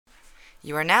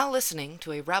You are now listening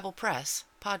to a Rabble Press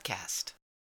podcast.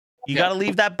 You gotta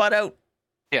leave that butt out.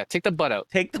 Yeah, take the butt out.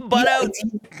 Take the butt out.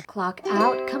 Clock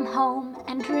out, come home,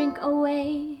 and drink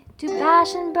away. To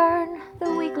bash and burn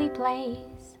the weekly plays.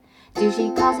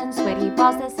 Douchey calls and sweaty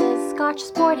balls, this is Scotch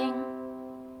Sporting.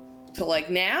 So, like,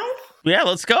 now? Yeah,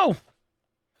 let's go.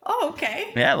 Oh,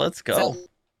 okay. Yeah, let's go. So,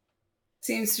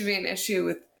 seems to be an issue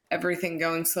with everything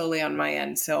going slowly on my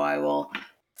end, so I will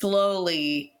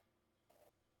slowly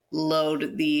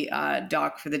load the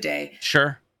doc for the day.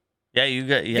 Sure. Yeah, you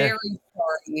got. Yeah. Very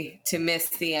sorry to miss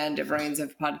the end of Reigns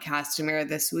of Podcastamere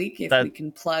this week. If we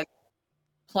can plug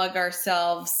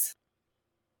ourselves.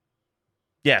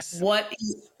 Yes. What?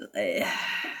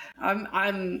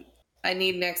 I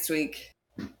need next week.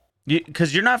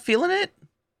 Because you're not feeling it.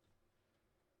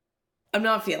 I'm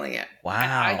not feeling it.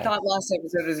 Wow. I thought last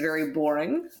episode was very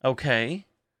boring. Okay.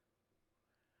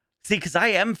 See, because I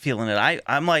am feeling it.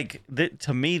 I'm like,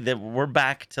 to me, that we're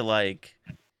back to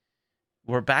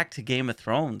Game of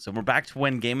Thrones, and we're back to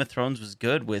when Game of Thrones was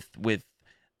good with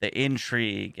the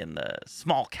intrigue and the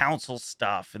small council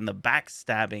stuff and the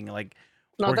backstabbing. Like,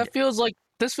 no, this feels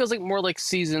like more like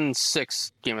season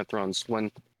 6 Game of Thrones,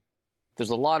 when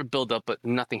there's a lot of build up but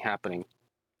nothing happening.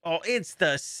 Oh, it's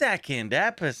the second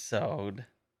episode.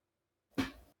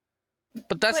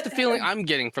 But that's the feeling I'm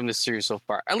getting from this series so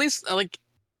far. At least like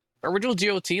original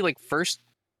GOT, like first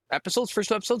two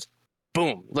episodes,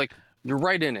 boom, like you're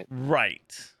right in it.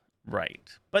 Right.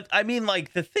 But I mean,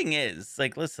 like, the thing is,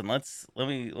 like, listen, let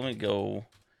me go.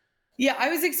 Yeah, I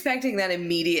was expecting that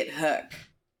immediate hook.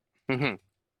 Mm-hmm.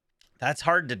 That's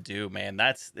hard to do, man.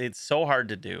 It's so hard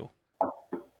to do.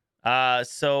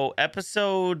 So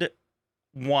episode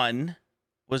 1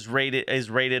 is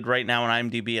rated right now on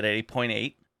IMDb at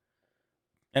 8.8,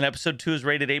 and episode 2 is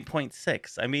rated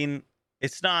 8.6. I mean,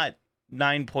 it's not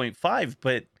 9.5,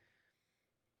 but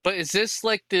is this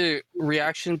like the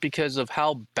reaction because of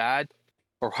how bad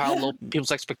or how low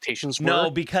people's expectations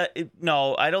were?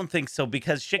 No, I don't think so,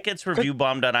 because shit gets review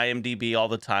bombed on IMDb all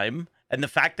the time, and the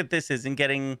fact that this isn't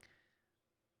getting,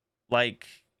 like,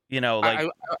 like.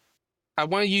 I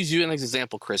want to use you as an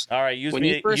example, Chris. All right, use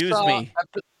me.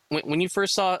 When you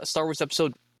first saw Star Wars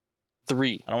Episode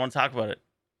 3, I don't want to talk about it.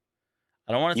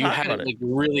 You had it like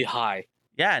really high.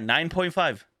 Yeah,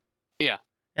 9.5. Yeah.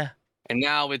 And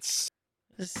now it's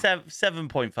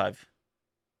 7.5.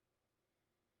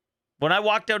 When I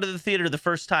walked out of the theater the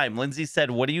first time, Lindsay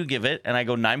said, "What do you give it?" And I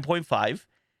go 9.5,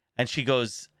 and she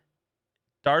goes,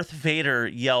 "Darth Vader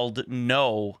yelled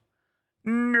no."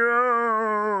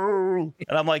 And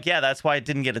I'm like, yeah, that's why it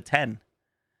didn't get a 10.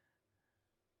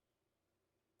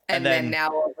 And then now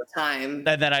over time.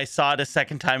 And then I saw it a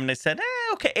second time and I said,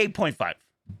 okay, 8.5.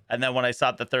 And then when I saw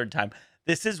it the third time,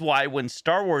 this is why when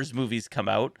Star Wars movies come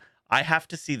out, I have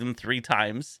to see them 3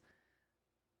 times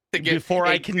before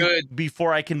I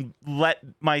can let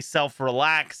myself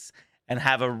relax and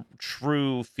have a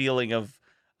true feeling of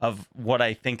what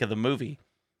I think of the movie.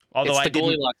 Although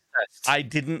I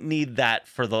didn't need that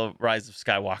for The Rise of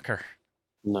Skywalker.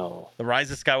 No. The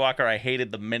Rise of Skywalker, I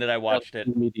hated the minute I watched it.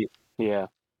 Yeah.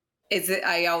 Is that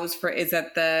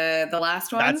the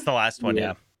last one? That's the last one,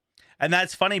 yeah. And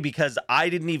that's funny because I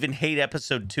didn't even hate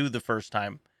episode 2 the first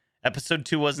time. Episode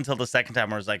 2 wasn't until the second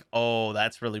time where I was like, oh,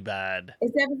 that's really bad.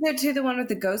 Is episode 2 the one with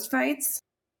the ghost fights?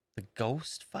 The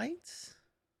ghost fights?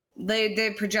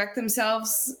 They project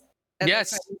themselves and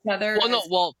yes. each other.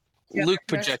 Luke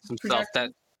projects himself,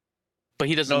 but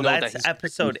he doesn't know that. No, that's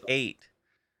episode 8.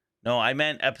 No, I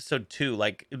meant episode 2,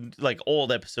 like old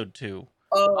episode 2.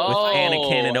 Oh, with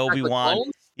Anakin and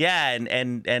Obi-Wan. Yeah,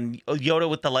 and Yoda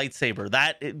with the lightsaber.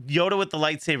 Yoda with the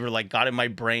lightsaber like got in my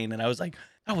brain, and I was like,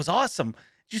 that was awesome.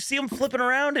 Did you see him flipping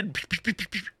around and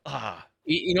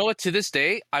You know what? To this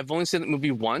day, I've only seen the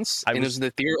movie once, and it was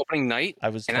the theater opening night. I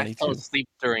was 22. And I fell asleep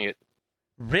during it.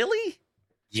 Really?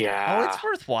 Yeah. Oh, it's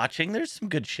worth watching. There's some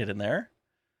good shit in there.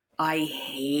 I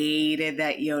hated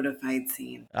that Yoda fight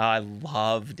scene. I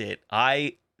loved it.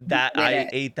 I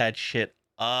ate that shit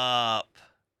up.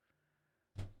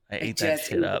 I ate that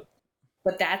shit up.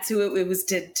 But that's who it was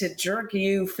to jerk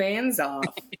you fans off.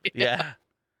 Yeah.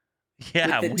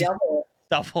 With the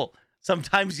double.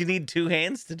 Sometimes you need 2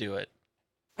 hands to do it.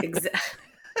 Exactly.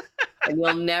 And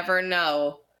you'll never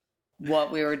know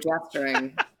what we were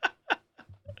gesturing.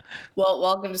 Well,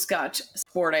 welcome to Scotch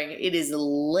Sporting. It is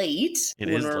late.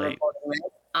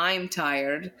 I'm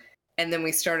tired. And then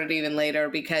we started even later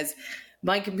because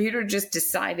my computer just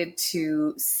decided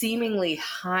to seemingly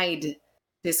hide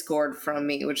Discord from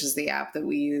me, which is the app that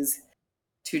we use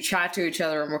to chat to each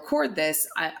other and record this.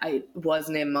 I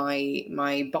wasn't in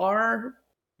my bar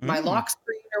my lock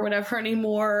screen or whatever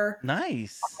anymore.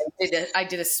 Nice. I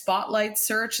did a spotlight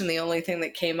search, and the only thing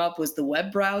that came up was the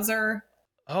web browser.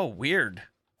 Oh, weird.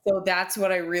 So that's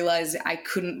what I realized. I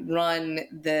couldn't run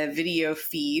the video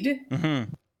feed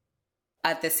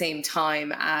at the same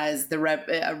time as the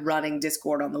running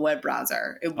Discord on the web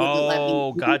browser. It wouldn't let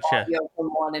me gotcha. audio from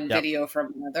one and video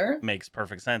from another. Makes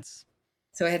perfect sense.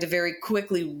 So I had to very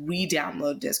quickly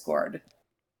re-download Discord.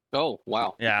 Oh,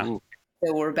 wow. Yeah. Ooh.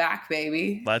 So we're back,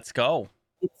 baby. Let's go.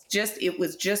 It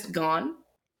was just gone.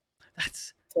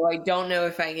 That's So I don't know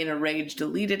if I in a rage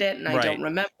deleted it, and I don't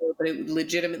remember, but it was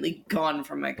legitimately gone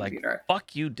from my computer.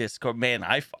 Fuck you, Discord. Man,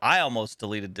 I almost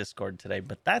deleted Discord today,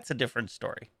 but that's a different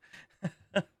story.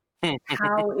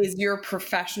 How is your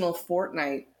professional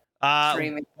Fortnite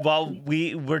streaming? Well,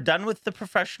 we're done with the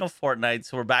professional Fortnite,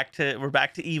 so we're back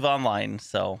to EVE Online.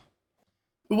 So,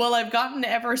 well, I've gotten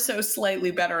ever so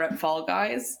slightly better at Fall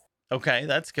Guys. Okay,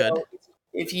 that's good. So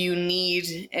if you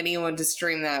need anyone to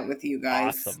stream that with you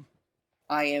guys, awesome.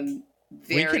 I am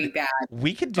very bad.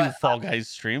 We could do Fall Guys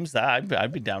streams. That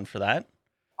I'd be down for that.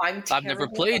 I've never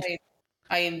played.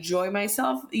 I enjoy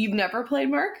myself. You've never played,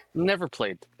 Mark? Never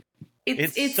played.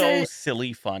 It's so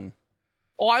silly fun.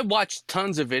 Oh, I watched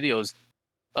tons of videos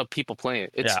of people playing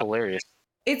it. It's hilarious.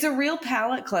 It's a real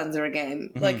palate cleanser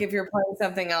game. Mhm. Like if you're playing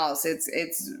something else,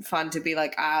 it's fun to be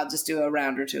like, I'll just do a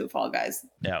round or two of Fall Guys.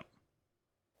 Yeah.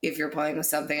 If you're playing with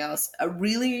something else, I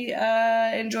really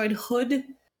enjoyed Hood.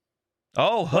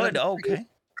 Oh, Hood. Okay.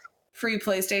 Free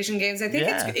PlayStation games. I think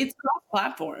it's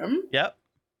cross-platform. Yep.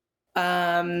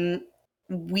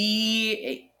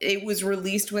 It was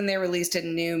released when they released a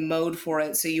new mode for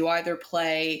it. So you either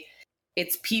play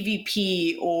it's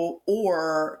PvP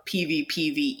or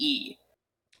PvPvE.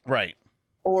 Right.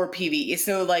 Or PvE.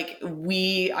 So like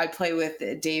I play with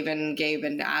Dave and Gabe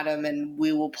and Adam, and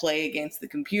we will play against the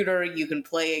computer. You can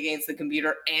play against the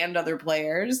computer and other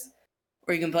players,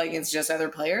 or you can play against just other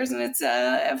players, and it's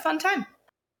a fun time.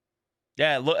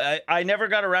 Yeah, look, I never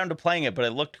got around to playing it, but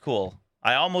it looked cool.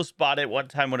 I almost bought it one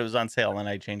time when it was on sale, and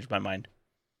I changed my mind.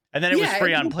 And then it was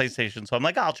free on PlayStation, so I'm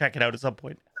like, I'll check it out at some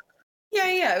point.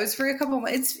 Yeah, it was free a couple of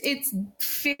months. It's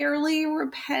fairly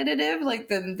repetitive. Like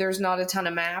there's not a ton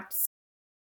of maps,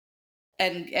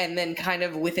 and then kind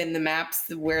of within the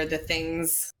maps where the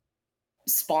things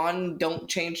spawn don't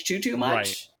change too much.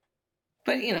 Right.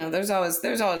 But there's always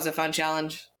a fun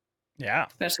challenge. Yeah,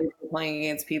 especially if you're playing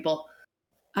against people.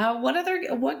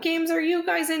 What games are you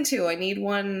guys into? I need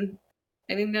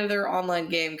another online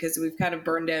game because we've kind of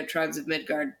burned out Tribes of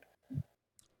Midgard.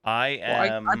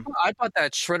 I bought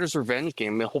that Shredder's Revenge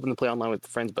game, hoping to play online with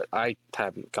friends, but I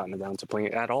haven't gotten around to playing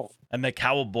it at all. And the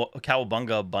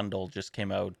Cowabunga bundle just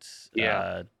came out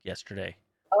yesterday.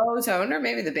 Oh, so I wonder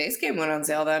maybe the base game went on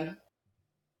sale then.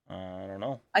 I don't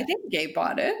know. I think Gabe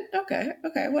bought it. Okay.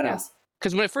 What else?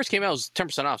 Because when it first came out, it was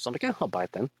 10% off, so I'm like, I'll buy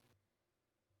it then.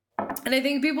 And I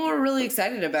think people were really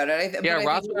excited about it.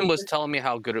 Rothman was telling me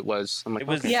how good it was. I'm like,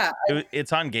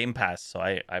 it's on Game Pass, so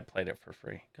I played it for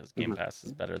free because Game Pass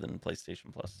is better than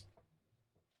PlayStation Plus.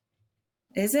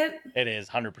 Is it? It is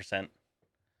 100%.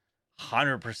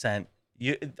 100%.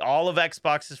 All of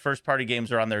Xbox's first party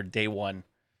games are on there day one.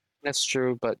 That's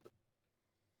true, but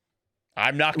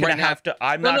I'm not gonna have to.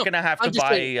 I'm not gonna have to buy.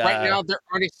 Saying, right now, there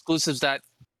aren't exclusives that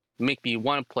make me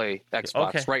want to play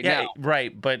Xbox now.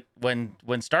 Right, but when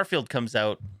Starfield comes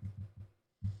out,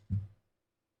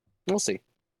 we'll see.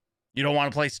 You don't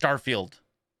want to play Starfield.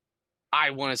 I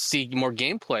want to see more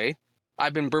gameplay.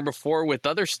 I've been burned before with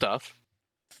other stuff.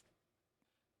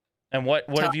 And what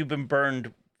have you been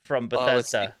burned from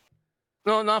Bethesda?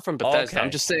 No, not from Bethesda. Okay.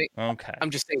 I'm just saying. Okay.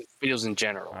 I'm just saying videos in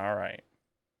general. All right.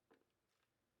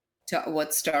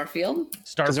 What's Starfield?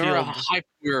 Starfield. Hype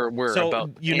we're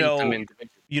about.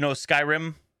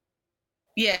 Skyrim.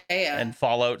 Yeah. And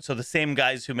Fallout. So the same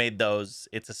guys who made those.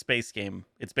 It's a space game.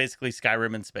 It's basically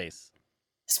Skyrim in space.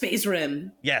 Space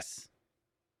Rim. Yes.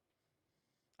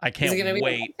 I can't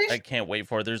wait. I can't wait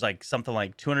for it. There's something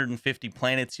like 250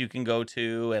 planets you can go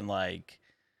to, and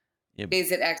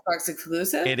is it Xbox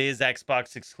exclusive? It is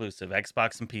Xbox exclusive.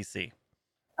 Xbox and PC.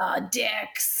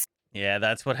 Dicks. Yeah,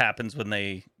 that's what happens when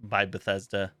they buy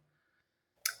Bethesda.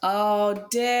 Oh,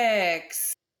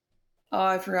 dicks. Oh,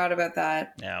 I forgot about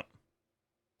that. Yeah.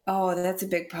 Oh, that's a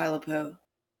big pile of poo.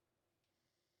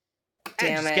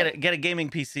 Damn it. Get a gaming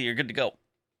PC. You're good to go.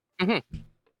 Mm-hmm.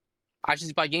 I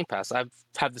just buy Game Pass. I've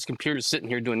had this computer sitting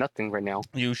here doing nothing right now.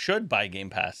 You should buy Game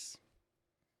Pass.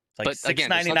 It's like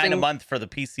 $6.99 a month for the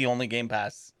PC only Game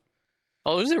Pass.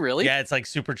 Oh, is it really? Yeah, it's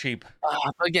super cheap.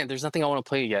 Again, there's nothing I want to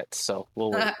play yet, so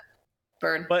we'll wait.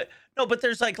 Burn. But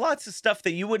there's lots of stuff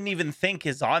that you wouldn't even think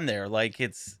is on there.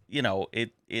 It's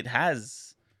it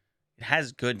has It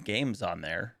has good games on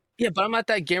there. Yeah, but I'm not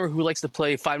that gamer who likes to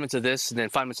play 5 minutes of this and then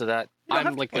 5 minutes of that. You don't have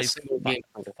I'm to like play a single game.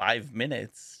 5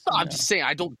 minutes. No, you I'm know. just saying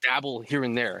I don't dabble here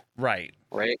and there, Right.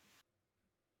 right?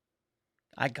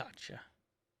 I gotcha.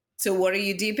 So what are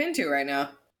you deep into right now?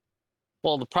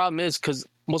 Well, the problem is because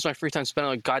most of my free time spent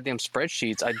on goddamn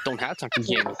spreadsheets, I don't have time for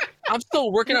games. I'm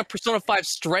still working on Persona 5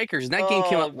 Strikers, and that game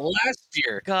came out last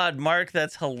year. God, Mark,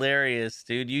 that's hilarious,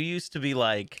 dude. You used to be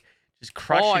like just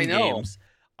crushing I know. games.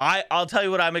 I'll tell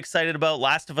you what I'm excited about.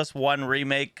 Last of Us 1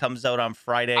 remake comes out on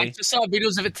Friday. I just saw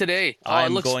videos of it today. Oh,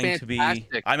 I'm it looks going fantastic.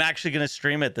 to be. I'm actually going to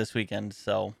stream it this weekend.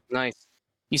 So Nice.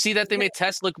 You see that they made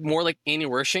Tess look more like Annie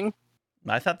Wershing?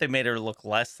 I thought they made her look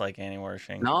less like Annie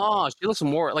Wershing. No, she looks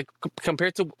more like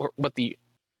compared to what the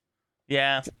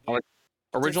Yeah.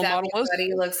 original model was.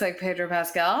 He looks like Pedro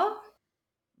Pascal.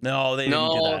 No, they didn't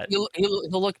do No, that.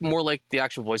 he'll look more like the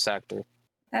actual voice actor.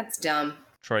 That's dumb.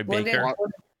 Troy Baker.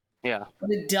 Yeah.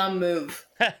 What a dumb move.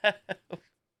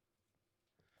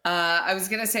 I was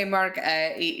gonna say, Mark,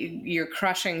 you're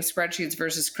crushing spreadsheets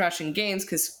versus crushing games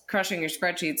because crushing your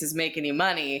spreadsheets is making you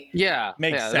money. Yeah.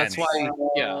 Makes yeah, sense. That's why.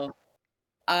 Yeah.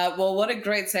 Well, what a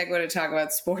great segue to talk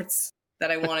about sports that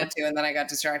I wanted to, and then I got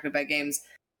distracted by games.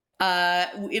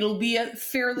 It'll be a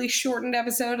fairly shortened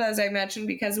episode, as I mentioned,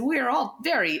 because we're all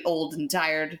very old and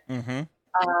tired. Mm-hmm.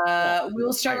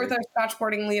 We'll start with our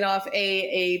Scotchboarding leadoff,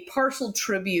 a partial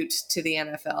tribute to the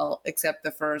NFL, except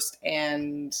the first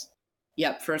and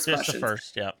first Just questions. the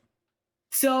first, yeah.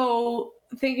 So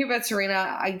thinking about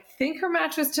Serena, I think her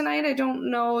match was tonight. I don't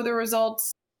know the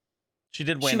results. She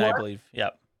did She win, I won? believe.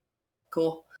 Yep.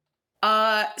 Cool.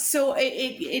 So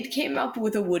it came up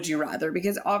with a would you rather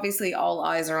because obviously all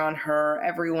eyes are on her.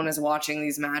 Everyone is watching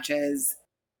these matches.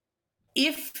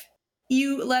 If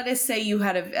you, let us say you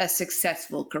had a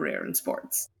successful career in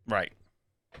sports. Right.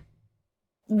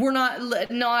 We're not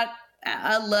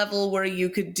a level where you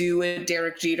could do a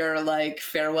Derek Jeter like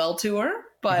farewell tour,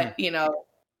 but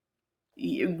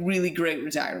really great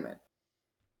retirement.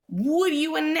 Would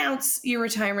you announce your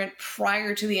retirement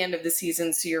prior to the end of the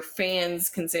season so your fans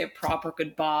can say a proper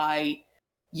goodbye?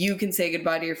 You can say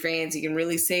goodbye to your fans. You can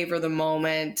really savor the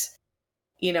moment.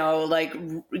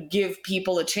 Give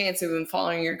people a chance of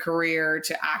following your career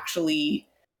to actually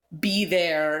be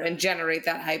there and generate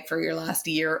that hype for your last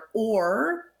year.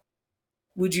 Or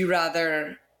would you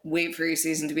rather wait for your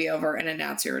season to be over and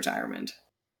announce your retirement?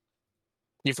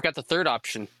 You forgot the third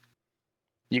option.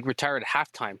 You retire at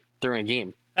halftime during a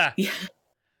game.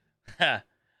 Yeah,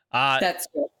 that's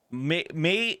good.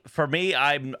 For me,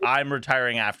 I'm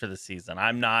retiring after the season.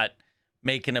 I'm not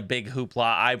making a big hoopla.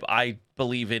 I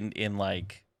believe in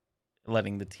like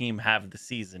letting the team have the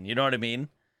season. You know what I mean?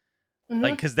 Mhm.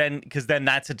 Like because then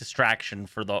that's a distraction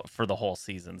for the whole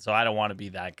season. So I don't want to be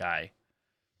that guy.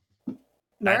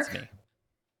 That's Mark? me.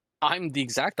 I'm the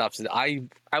exact opposite. I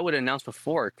would announce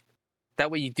before. That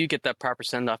way you do get that proper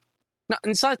send off. No,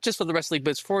 and it's not just for the rest of the league,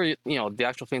 but it's for the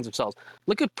actual fans themselves.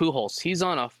 Look at Pujols. He's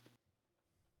on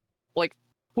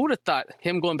who would have thought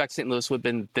him going back to St. Louis would have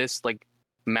been this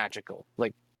magical?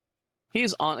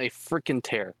 He's on a freaking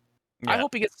tear. I Yeah.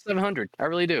 hope he gets 700. I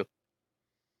really do.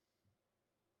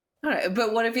 All right,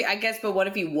 but what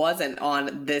if he wasn't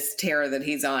on this tear that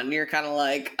he's on? You're kind of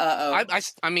like, uh-oh.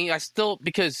 I still,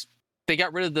 because they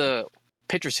got rid of the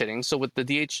pitchers hitting, so with the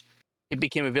DH, it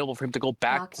became available for him to go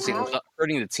back to St. Louis without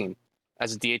hurting the team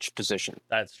as a DH position.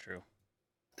 That's true.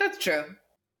 That's true.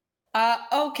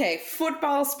 Okay,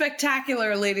 football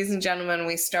spectacular, ladies and gentlemen.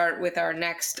 We start with our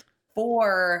next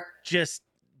 4. Just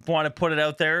want to put it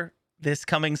out there. This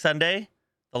coming Sunday,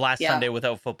 the last Sunday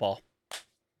without football.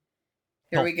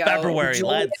 Here we go. February.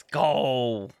 Let's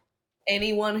go.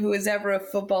 Anyone who is ever a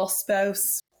football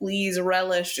spouse, please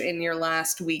relish in your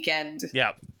last weekend.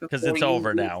 Yeah, because it's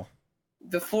over now.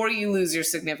 Before you lose your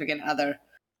significant other.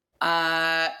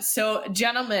 So,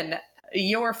 gentlemen,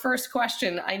 your first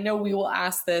question, I know we will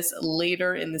ask this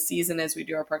later in the season as we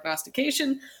do our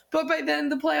prognostication, but by then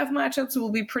the playoff matchups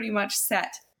will be pretty much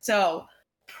set. So,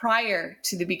 prior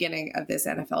to the beginning of this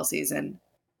NFL season,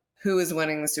 who is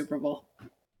winning the Super Bowl?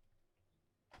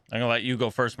 I'm going to let you go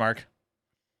first, Mark.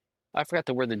 I forgot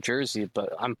to wear the jersey,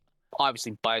 but I'm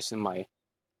obviously biased in my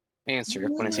answer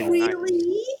when I say the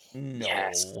Really? No.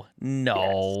 Yes.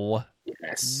 No.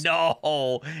 Yes.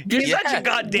 No. You're such a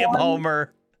goddamn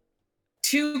homer.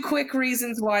 2 quick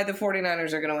reasons why the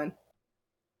 49ers are going to win.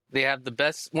 They have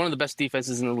one of the best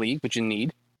defenses in the league, which you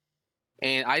need.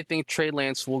 And I think Trey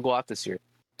Lance will go off this year.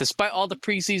 Despite all the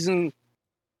preseason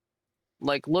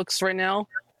looks right now,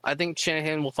 I think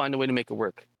Shanahan will find a way to make it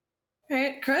work. All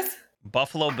right, Chris?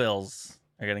 Buffalo Bills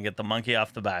are going to get the monkey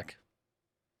off the back.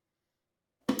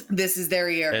 This is their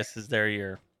year. This is their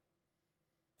year.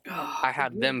 I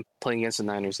have them playing against the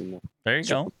Niners in the. There you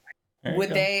go. There you Would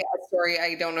go. they? Sorry,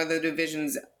 I don't know the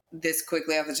divisions this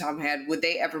quickly off the top of my head. Would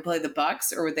they ever play the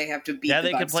Bucks, or would they have to beat? Yeah, the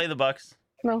they Bucks? could play the Bucks.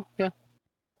 No, yeah,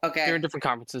 Okay, they're in different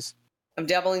conferences. I'm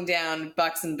doubling down.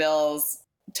 Bucks and Bills.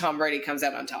 Tom Brady comes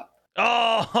out on top.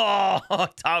 Oh,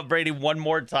 Tom Brady one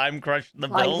more time crushing the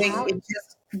I I Bills. think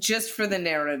it just for the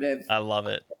narrative. I love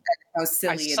it. How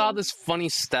silly I it saw is. this funny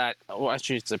stat. Well,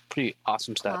 actually, it's a pretty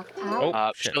awesome stat. Clock out.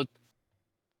 Oh, shit. Showed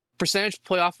percentage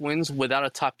playoff wins without a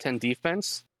top 10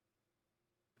 defense.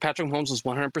 Patrick Mahomes was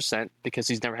 100% because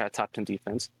he's never had a top 10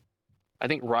 defense. I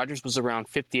think Rodgers was around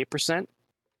 58%.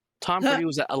 Tom Brady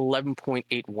was at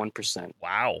 11.81%.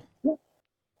 Wow.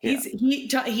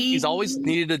 He's always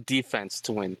needed a defense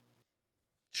to win.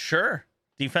 Sure.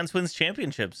 Defense wins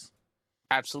championships.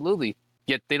 Absolutely.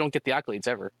 Yet they don't get the accolades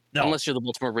ever. No. Unless you're the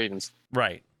Baltimore Ravens.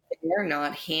 Right. They're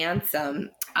not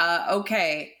handsome.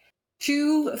 Okay,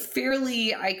 two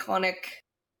fairly iconic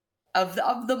of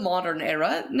the modern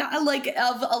era, not like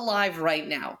of alive right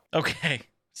now. Okay.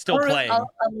 Still Or playing.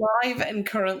 alive and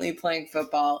currently playing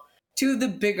football. Two of the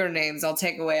bigger names, I'll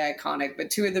take away iconic, but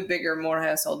two of the bigger, more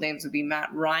household names would be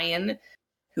Matt Ryan,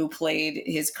 who played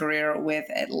his career with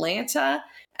Atlanta,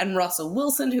 and Russell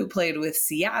Wilson, who played with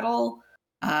Seattle.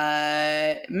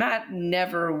 Matt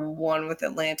never won with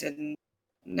Atlanta.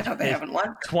 No, they haven't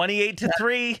won.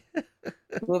 28-3.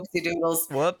 Whoopsie doodles.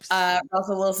 Whoops.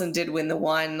 Russell Wilson did win the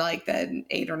one like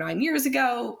 8 or 9 years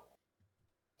ago.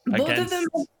 Both of them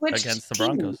have switched against the teams.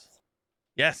 Broncos.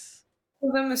 Yes. Both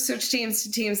of them have switched teams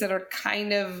to teams that are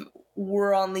kind of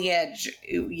were on the edge.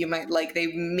 You might like they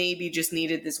maybe just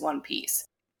needed this one piece.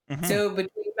 Mhm. So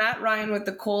between Matt Ryan with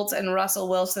the Colts and Russell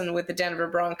Wilson with the Denver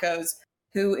Broncos,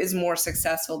 who is more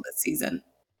successful this season?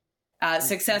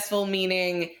 Successful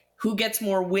meaning who gets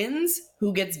more wins,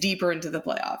 who gets deeper into the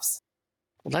playoffs.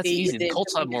 Well, that's They- easy. The they-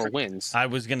 Colts have more wins. I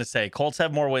was gonna say Colts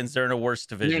have more wins. They're in a worse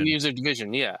They're division. in the user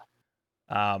division, yeah.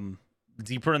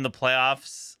 Deeper in the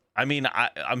playoffs. I mean,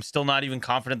 I'm still not even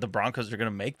confident the Broncos are gonna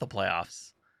make the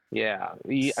playoffs. Yeah. I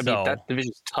mean, So- that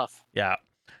division's tough. Yeah.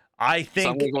 I So I'm think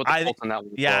going to go with the Colts on that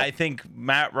one. yeah, Well, I think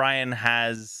Matt Ryan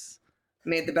has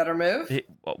Made the better move.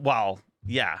 well,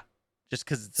 yeah. Just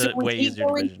because it's So a was way he easier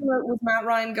going division. was Matt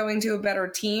Ryan going to a better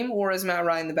team, or is Matt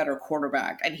Ryan the better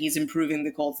quarterback, and he's improving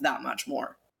the Colts that much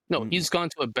more? no, he's gone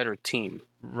to a better team.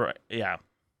 Right. Yeah.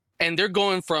 And they're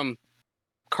going from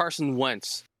Carson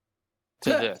Wentz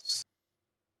to Huh. this.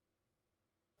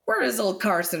 Where is old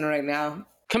Carson right now?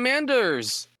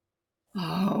 Commanders.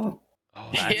 Oh, Oh,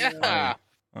 that's Yeah. funny.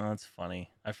 Oh, that's funny.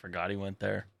 I forgot he went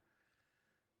there.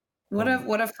 what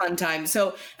a fun time!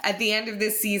 So at the end of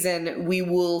this season, we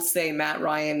will say Matt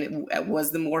Ryan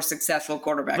was the more successful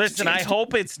quarterback. to Listen, I change.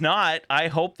 hope it's not. I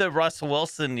hope that Russell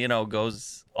Wilson,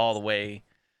 goes all the way.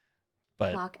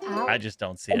 But Clock out. I just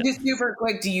don't see And it. just super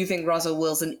quick, do you think Russell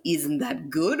Wilson isn't that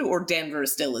good, or Denver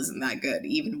still isn't that good,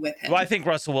 even with him? Well, I think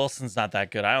Russell Wilson's not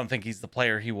that good. I don't think he's the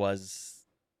player he was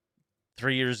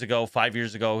 3 years ago, 5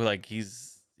 years ago. Like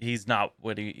he's not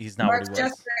what he's not Mark's what he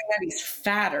just saying that he's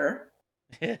fatter.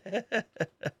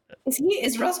 was.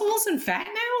 Is Russell Wilson fat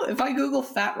now? If I Google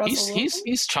fat Russell Wilson,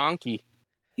 He's chonky.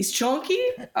 he's chunky.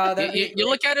 You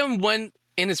look at him when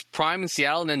in his prime in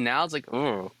Seattle, and then now it's like,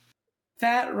 oh.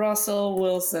 Fat Russell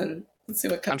Wilson. Let's see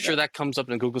what comes I'm sure up. that comes up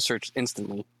in a Google search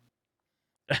instantly.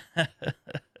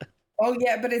 Oh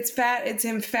yeah, but it's fat. It's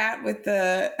him fat with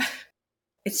the.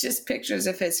 It's just pictures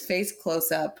of his face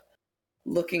close up,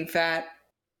 looking fat.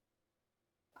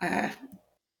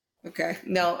 Okay,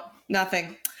 no,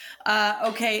 nothing.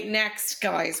 Okay, next,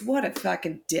 guys. What a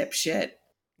fucking dipshit.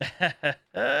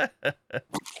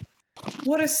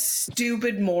 What a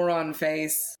stupid moron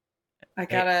face. I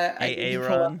gotta. I need to pull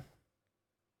up. Aaron.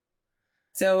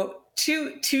 So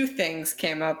two things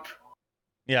came up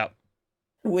Yeah.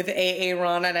 with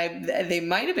Aaron, and they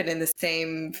might have been in the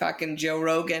same fucking Joe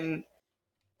Rogan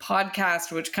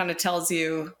podcast, which kind of tells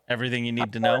you Everything you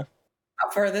need to know. how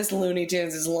far this Looney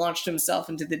Tunes has launched himself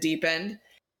into the deep end.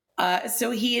 So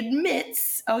he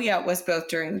admits, oh yeah, it was both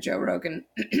during the Joe Rogan.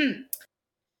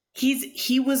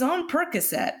 He was on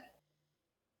Percocet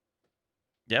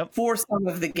Yep. for some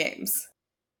of the games.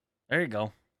 There you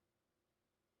go.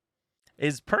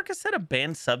 Is Percocet a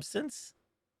banned substance?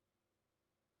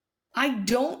 I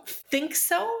don't think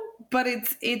so, but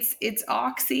it's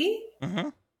oxy. Mm-hmm.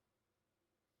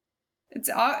 It's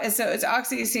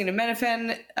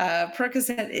oxyacetaminophen.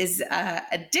 Percocet is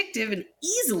addictive and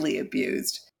easily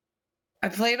abused. I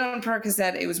played on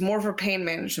Percocet. It was more for pain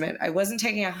management. I wasn't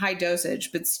taking a high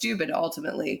dosage, but stupid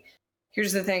ultimately.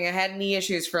 Here's the thing. I had knee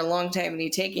issues for a long time, and you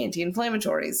take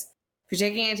anti-inflammatories. If you're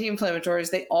taking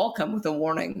anti-inflammatories, they all come with a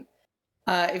warning.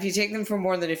 If you take them for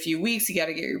more than a few weeks, you got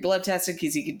to get your blood tested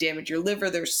because you could damage your liver.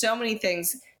 There's so many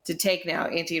things to take now,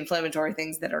 anti-inflammatory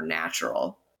things that are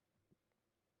natural.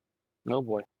 Oh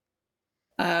boy.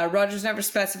 Rogers never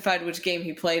specified which game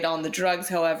he played on the drugs.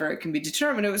 However, it can be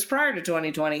determined it was prior to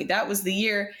 2020. That was the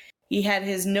year he had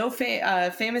his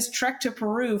famous trek to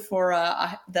Peru for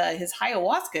his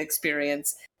ayahuasca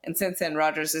experience. And since then,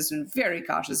 Rogers has been very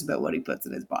cautious about what he puts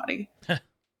in his body.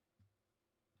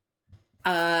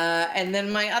 And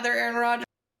then my other Aaron Rodgers.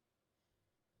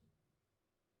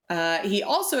 He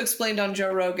also explained on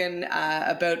Joe Rogan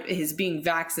about his being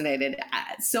vaccinated.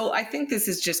 So I think this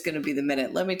is just going to be the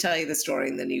minute. Let me tell you the story,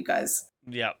 and then you guys,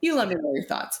 you let me know your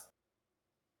thoughts.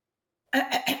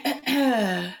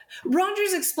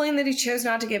 Rogers explained that he chose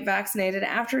not to get vaccinated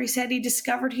after he said he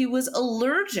discovered he was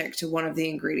allergic to one of the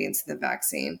ingredients in the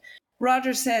vaccine.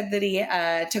 Rogers said that he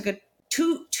took a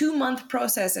two-month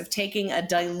process of taking a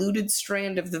diluted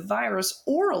strand of the virus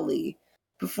orally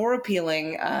before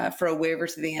appealing for a waiver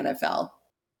to the NFL.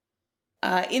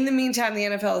 In the meantime, the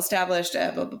NFL established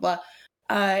blah, blah,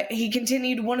 blah. He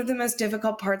continued, one of the most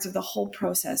difficult parts of the whole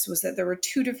process was that there were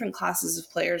two different classes of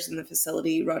players in the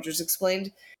facility, Rogers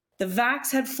explained. The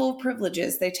vax had full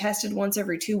privileges. They tested once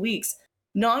every 2 weeks.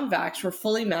 Non-vax were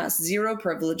fully masked, zero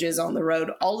privileges on the road.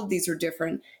 All of these are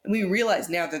different. And we realize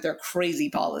now that they're crazy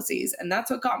policies. And that's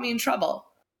what got me in trouble.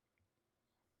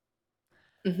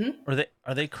 Mm-hmm.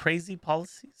 Are they crazy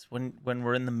policies when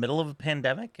we're in the middle of a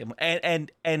pandemic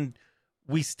and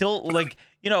we still, like,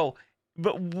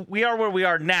 but we are where we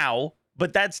are now,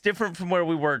 but that's different from where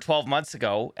we were 12 months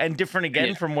ago and different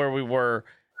again from where we were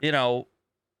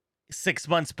 6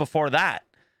 months before that.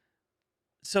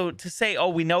 So to say, oh,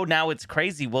 we know now it's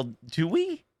crazy, well, do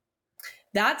we?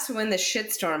 That's when the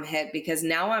shitstorm hit, because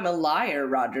now I'm a liar,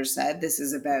 Rogers said. This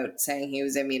is about saying he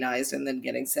was immunized and then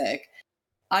getting sick.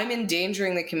 I'm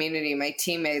endangering the community, my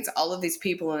teammates, all of these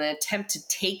people in an attempt to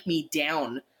take me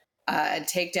down and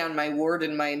take down my word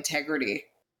and my integrity.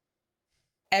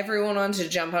 Everyone wanted to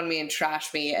jump on me and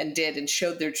trash me and did, and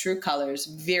showed their true colors.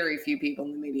 Very few people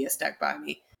in the media stuck by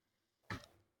me.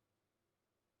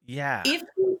 Yeah.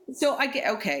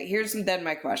 Here's then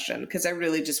my question, because I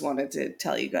really just wanted to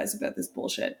tell you guys about this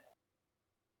bullshit.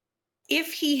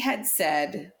 If he had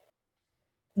said,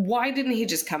 why didn't he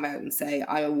just come out and say,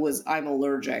 I'm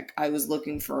allergic, I was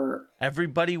looking for...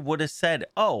 Everybody would have said,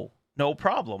 oh, no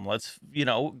problem. Let's,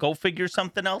 go figure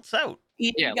something else out.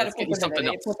 You got to put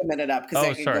the minute up,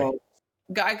 because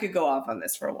I could go off on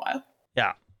this for a while.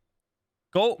 Yeah.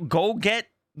 Go get...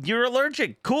 You're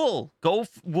allergic. Cool.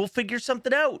 We'll figure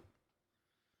something out.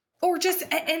 Or just...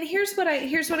 And here's what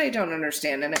I don't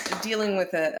understand, and dealing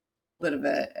with a bit of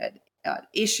an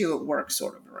issue at work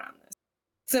sort of around this.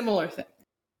 Similar thing.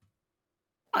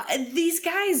 These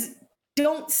guys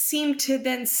don't seem to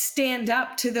then stand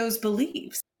up to those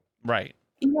beliefs. Right.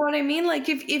 You know what I mean? Like,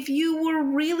 if you were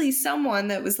really someone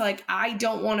that was like, I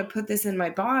don't want to put this in my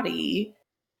body,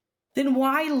 then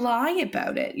why lie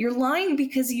about it? You're lying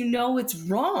because you know it's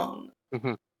wrong.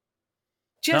 Mm-hmm.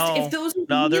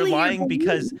 They're lying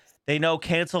because they know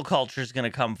cancel culture is going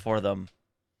to come for them.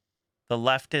 The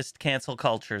leftist cancel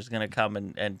culture is going to come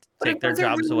and take their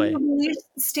jobs away.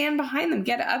 Stand behind them.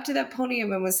 Get up to that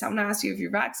podium, and when someone asks you if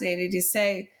you're vaccinated, you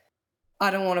say,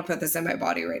 I don't want to put this in my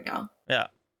body right now. Yeah.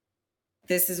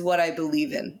 This is what I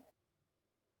believe in.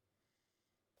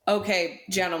 Okay,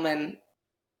 gentlemen.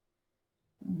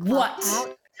 What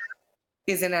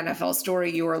is an NFL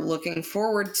story you are looking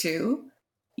forward to?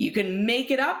 You can make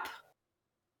it up,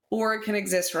 or it can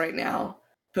exist right now.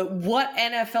 But what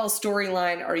NFL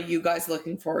storyline are you guys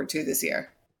looking forward to this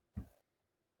year?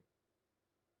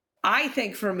 I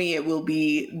think for me, it will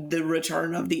be the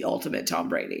return of the ultimate Tom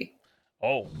Brady.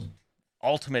 Oh,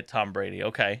 ultimate Tom Brady.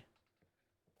 Okay.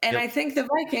 And I think the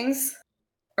Vikings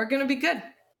are going to be good.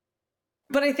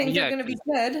 But I think they're going to be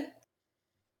good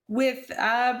with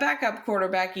a backup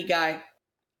quarterbacky guy.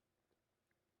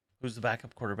 Who's the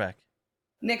backup quarterback?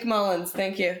 Nick Mullins.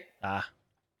 Thank you.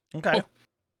 Okay. Oh.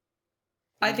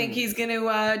 I think he's going to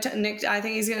I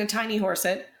think he's going to tiny horse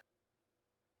it.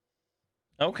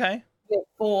 Okay.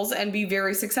 Bulls and be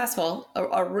very successful,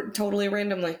 totally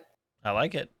randomly. I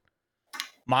like it.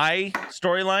 My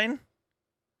storyline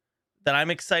that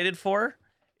I'm excited for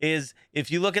is,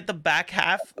 if you look at the back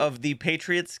half of the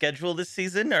Patriots schedule this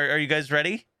season, are you guys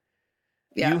ready?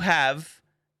 Yeah. You have,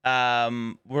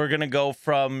 we're going to go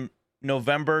from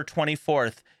November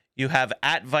 24th. You have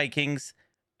at Vikings,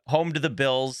 home to the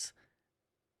Bills,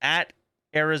 at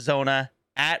Arizona,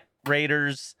 at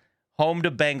Raiders, home to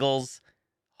Bengals,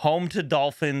 home to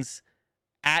Dolphins,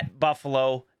 at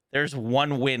Buffalo. There's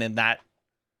one win in that.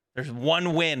 There's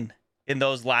one win in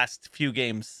those last few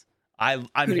games. I'm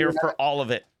here for all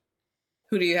of it.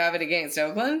 Who do you have it against?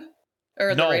 Oakland?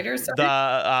 Or No, the Raiders?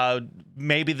 Sorry?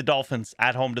 Maybe the Dolphins,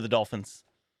 at home to the Dolphins.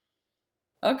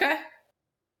 Okay.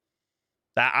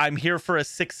 I'm here for a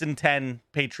 6-10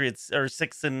 Patriots, or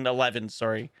 6-11,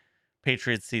 sorry,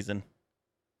 Patriots season.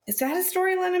 Is that a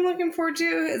storyline I'm looking forward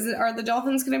to? Are the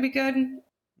Dolphins going to be good?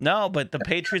 No, but the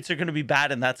Patriots are going to be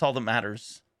bad, and that's all that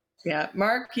matters. Yeah.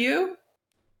 Mark, you?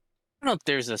 I don't know if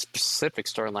there's a specific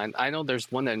storyline. I know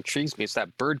there's one that intrigues me. It's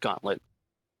that bird gauntlet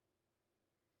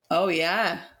Oh,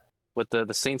 yeah. with the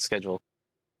Saints schedule.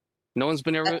 No one's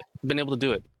been able to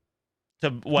do it.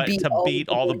 To beat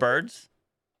all the birds?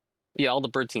 Yeah, all the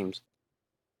bird teams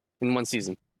in one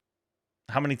season.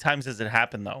 How many times has it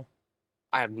happened, though?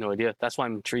 I have no idea. That's why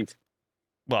I'm intrigued.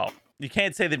 Well, you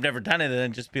can't say they've never done it and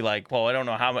then just be like, well, I don't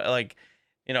know how, like,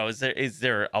 you know, is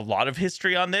there a lot of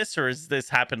history on this, or has this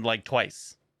happened like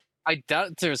twice? I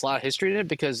doubt there's a lot of history in it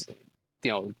because,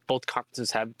 you know, both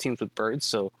conferences have teams with birds,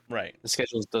 so Right. the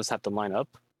schedules does have to line up.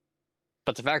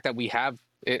 But the fact that we have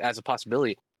it as a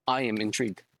possibility, I am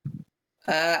intrigued.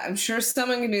 I'm sure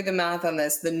someone can do the math on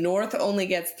this. The North only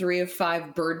gets 3 of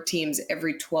 5 bird teams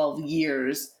every 12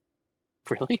 years.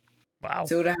 Really? Wow.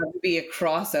 So it would have to be a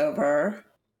crossover.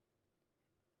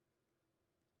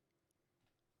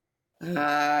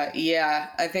 Yeah,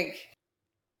 I think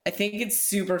it's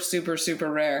super, super,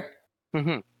 super rare.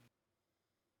 Mm-hmm.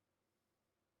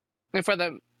 And for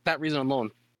that reason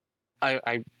alone,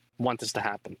 I want this to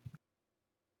happen.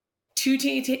 Two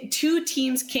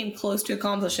teams came close to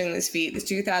accomplishing this feat. The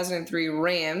 2003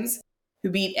 Rams, who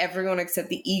beat everyone except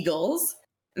the Eagles,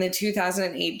 and the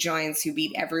 2008 Giants, who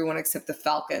beat everyone except the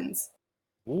Falcons.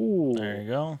 Ooh. There you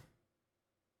go.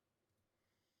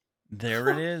 There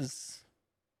it is.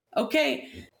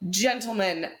 Okay,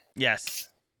 gentlemen. Yes.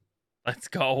 Let's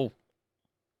go.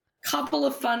 Couple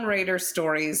of fun Raiders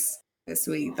stories this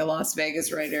week, the Las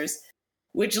Vegas Raiders,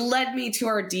 which led me to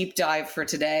our deep dive for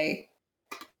today.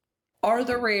 Are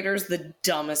the Raiders the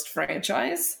dumbest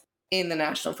franchise in the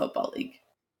National Football League?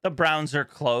 The Browns are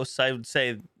close. I would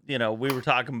say, you know, we were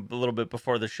talking a little bit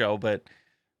before the show, but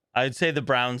I'd say the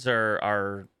Browns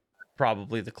are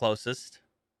probably the closest.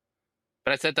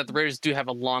 But I said that the Raiders do have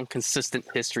a long, consistent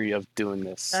history of doing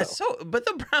this. But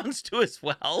the Browns do as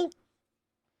well.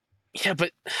 Yeah,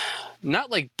 but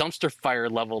not like dumpster fire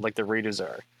level like the Raiders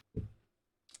are.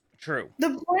 True. The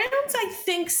Browns, I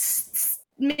think,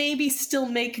 maybe still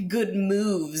make good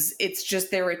moves. It's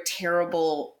just they're a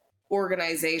terrible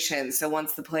organization. So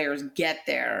once the players get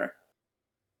there,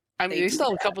 I mean, they still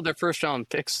have a couple of their first round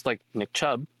picks, like Nick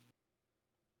Chubb.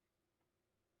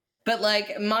 But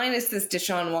like minus this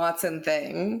Deshaun Watson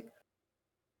thing,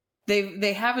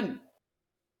 they haven't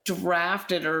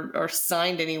drafted or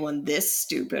signed anyone this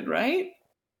stupid, right?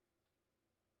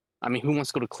 I mean, who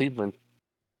wants to go to Cleveland?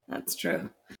 That's true.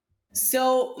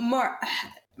 So Mark,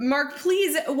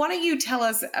 please, why don't you tell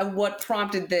us what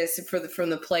prompted this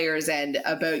from the players' end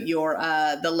about your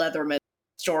the Leatherman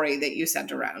story that you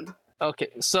sent around? Okay,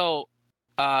 so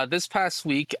this past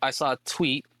week I saw a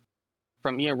tweet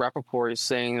from Ian Rappaport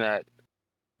saying that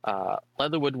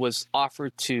Leatherwood was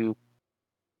offered to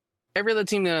every other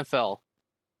team in the NFL.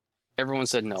 Everyone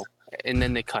said no, and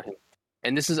then they cut him.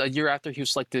 And this is a year after he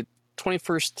was selected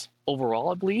 21st overall,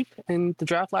 I believe, in the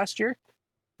draft last year.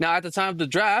 Now, at the time of the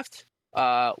draft,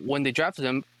 when they drafted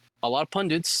him, a lot of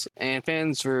pundits and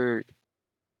fans were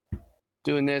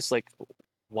doing this, like,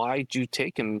 why'd you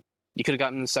take him? You could have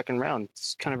gotten him in the second round.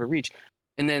 It's kind of a reach.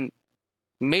 And then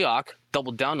Mayock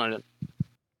doubled down on it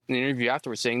in an interview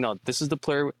afterwards, saying, no, this is the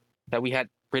player that we had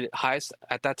rated highest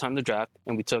at that time of the draft,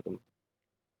 and we took him.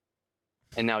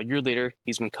 And now a year later,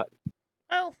 he's been cut.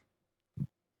 Well,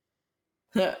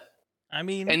 I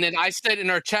mean... And then I said in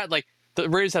our chat, like, the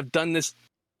Raiders have done this,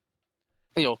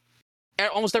 you know,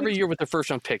 almost every year with their first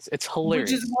round picks. It's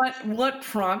hilarious. Which is what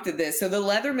prompted this. So the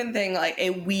Leatherman thing, like,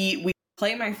 we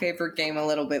play my favorite game a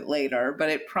little bit later, but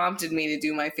it prompted me to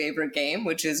do my favorite game,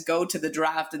 which is go to the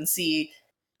draft and see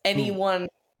anyone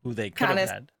who they could have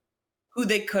had. Who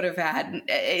they could have had.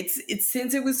 It's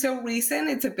since it was so recent,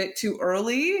 it's a bit too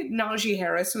early. Najee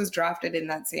Harris was drafted in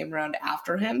that same round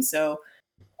after him, so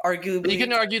arguably... You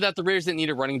can argue that the Raiders didn't need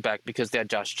a running back because they had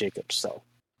Josh Jacobs, so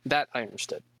that I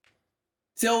understood.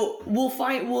 So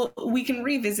we can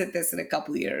revisit this in a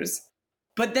couple of years.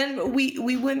 But then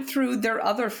we went through their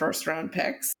other first round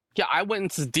picks. Yeah, I went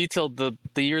into detail the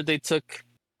year they took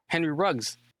Henry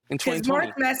Ruggs in 2020.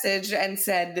 Mark messaged and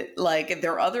said, like,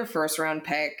 their other first round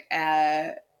pick,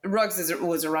 Ruggs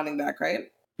was a running back,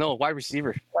 right? No, wide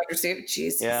receiver. Wide receiver?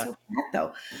 Jeez, yeah. so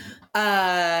bad,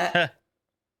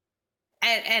 though.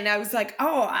 And I was like,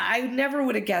 oh, I never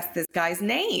would have guessed this guy's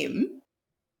name.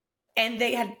 And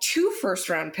they had 2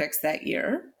 first-round picks that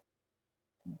year,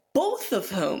 both of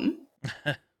whom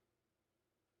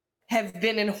have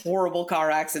been in horrible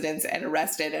car accidents and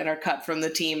arrested and are cut from the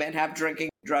team and have drinking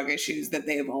and drug issues that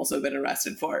they have also been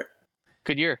arrested for.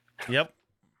 Good year. Yep.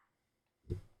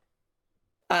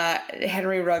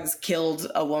 Henry Ruggs killed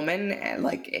a woman, and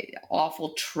like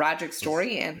awful, tragic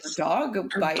story, and her dog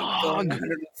by going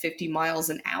 150 miles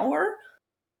an hour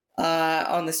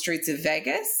on the streets of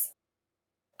Vegas.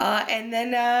 And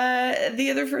then the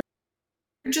other person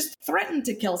just threatened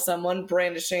to kill someone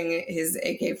brandishing his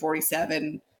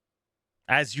AK-47.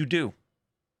 As you do.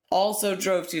 Also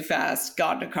drove too fast,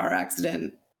 got in a car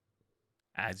accident.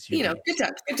 As you know, do. good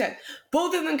time, good time.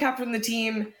 Both of them cut from the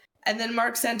team. And then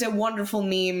Mark sent a wonderful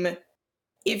meme,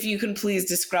 if you can please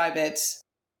describe it,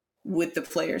 with the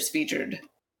players featured.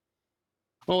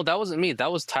 Oh, that wasn't me.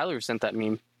 That was Tyler who sent that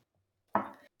meme.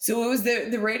 So it was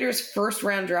the Raiders'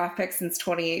 first-round draft pick since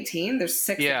 2018. There's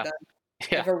 6 of them.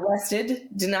 Yeah. They've arrested,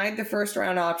 denied the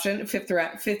first-round option,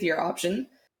 fifth-year option,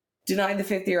 denied the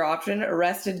 5th-year option,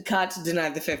 arrested, cut,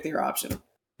 denied the 5th-year option.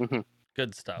 Mm-hmm.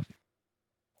 Good stuff.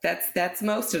 That's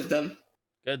most of them.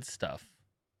 Good stuff.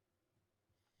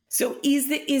 So is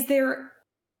there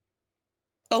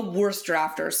a worse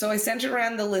drafter? So I sent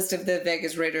around the list of the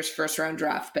Vegas Raiders first round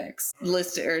draft picks,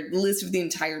 list of the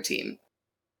entire team.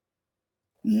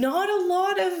 Not a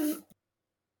lot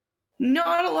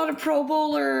of Pro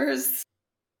Bowlers.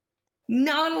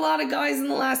 Not a lot of guys in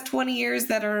the last 20 years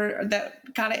that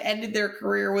kind of ended their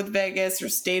career with Vegas or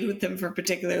stayed with them for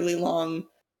particularly long.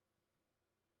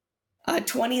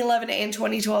 2011 and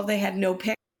 2012, they had no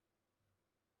pick.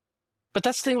 But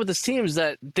that's the thing with this team is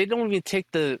that they don't even take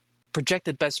the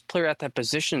projected best player at that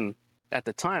position at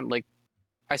the time. Like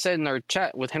I said in our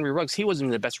chat with Henry Ruggs, he wasn't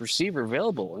even the best receiver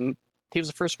available, and he was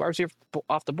the first wide receiver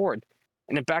off the board.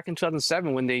 And then back in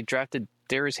 2007, when they drafted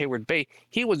Darius Hayward-Bay,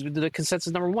 he was the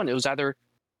consensus number 1. It was either,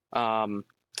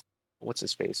 what's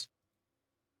his face,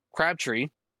 Crabtree,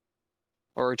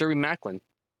 or Jerry Maclin.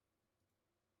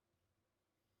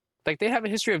 Like they have a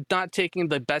history of not taking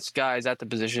the best guys at the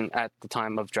position at the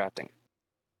time of drafting.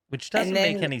 Which doesn't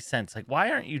make any sense. Like,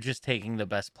 why aren't you just taking the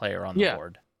best player on the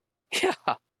board? Yeah.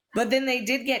 But then they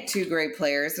did get 2 great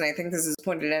players, and I think this is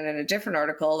pointed out in a different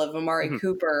article of Amari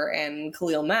Cooper and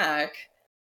Khalil Mack.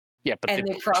 Yeah, but they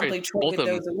probably traded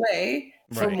those away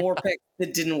for more picks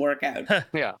that didn't work out.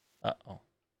 Yeah. Uh-oh.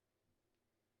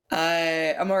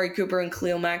 Amari Cooper and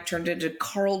Khalil Mack turned into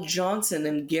Carl Johnson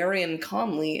and Garyon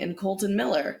Conley and Colton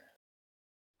Miller.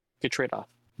 Good trade-off.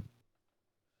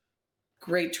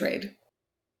 Great trade.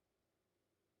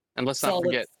 And let's not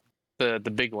forget the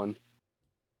big one.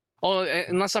 Oh,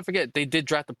 and let's not forget, they did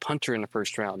draft a punter in the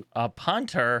first round. A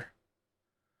punter?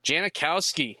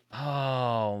 Janikowski.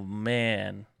 Oh,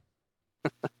 man.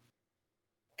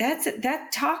 That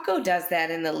Taco does that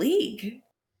in the league.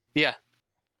 Yeah.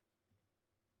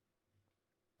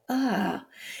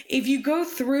 If you go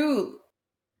through,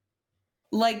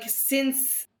 like,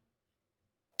 since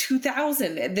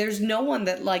 2000, there's no one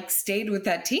that, like, stayed with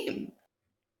that team.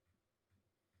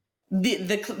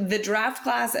 The draft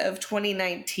class of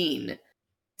 2019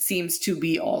 seems to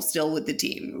be all still with the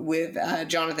team, with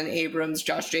Jonathan Abrams,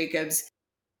 Josh Jacobs,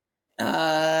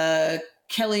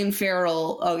 Kelly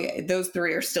Farrell. Oh yeah, those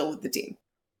 3 are still with the team.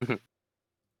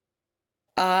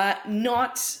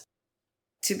 Not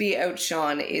to be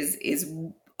outshone is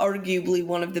arguably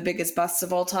one of the biggest busts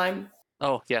of all time.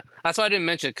 Oh yeah, that's why I didn't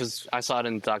mention it, because I saw it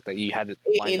in the doc that you had it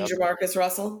lined up. Jamarcus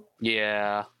Russell.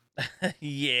 Yeah.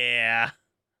 Yeah.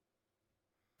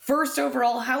 First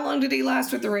overall, how long did he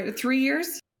last with the Raiders? 3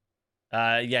 years?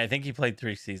 Yeah, I think he played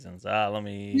 3 seasons. Let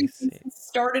me see.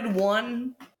 Started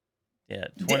 1. Yeah,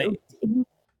 20.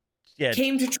 Yeah.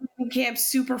 Came to training camp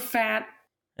super fat.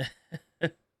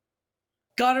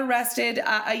 Got arrested.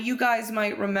 You guys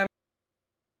might remember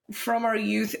from our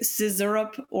youth,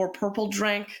 Scissorup or Purple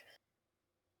Drank.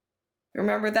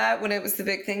 Remember that when it was the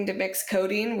big thing to mix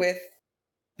codeine with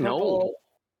purple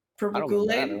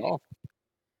Kool-Aid?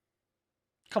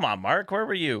 Come on, Mark. Where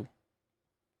were you?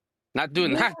 Not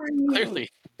doing that, clearly.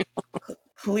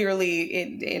 Clearly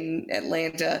in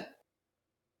Atlanta.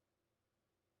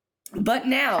 But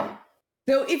now,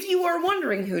 so if you are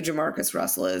wondering who Jamarcus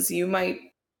Russell is, you might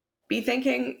be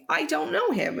thinking, I don't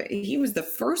know him. He was the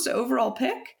first overall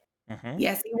pick? Mm-hmm.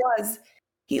 Yes, he was.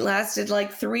 He lasted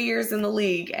like 3 years in the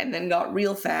league and then got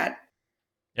real fat.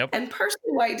 Yep. And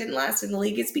partially why he didn't last in the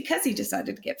league is because he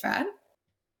decided to get fat.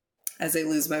 As I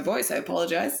lose my voice, I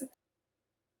apologize.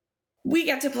 We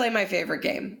get to play my favorite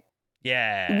game.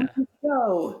 Yeah. We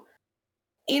go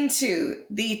into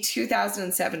the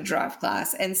 2007 draft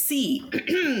class and see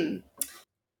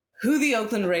who the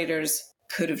Oakland Raiders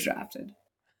could have drafted.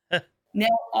 Now,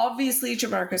 obviously,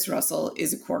 Jamarcus Russell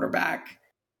is a quarterback.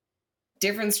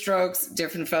 Different strokes,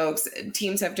 different folks.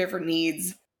 Teams have different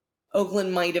needs.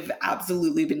 Oakland might have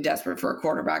absolutely been desperate for a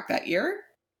quarterback that year.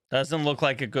 Doesn't look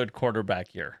like a good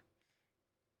quarterback year.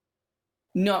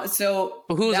 No, so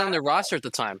But who was on their roster at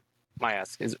the time? My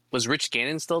ask was Rich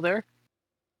Gannon still there?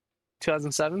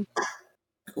 2007.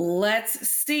 let's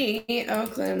see.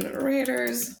 Oakland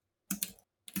Raiders.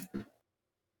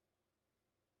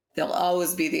 They'll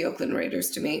always be the Oakland Raiders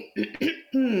to me.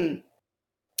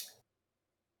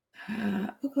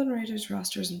 Oakland Raiders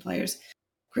rosters and players.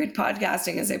 Great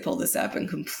podcasting as I pull this up and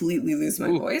completely lose my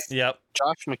voice. Yep.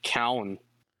 Josh McCown.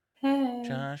 Hey.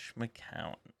 Josh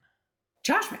McCown.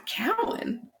 Josh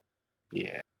McCown?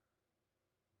 Yeah.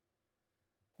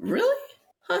 Really?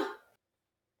 Huh. All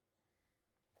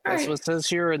That's right. what it says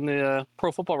here in the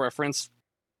Pro Football Reference.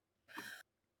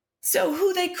 So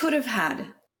who they could have had.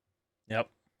 Yep.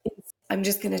 I'm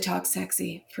just going to talk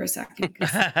sexy for a second. 'Cause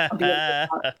I'll be able to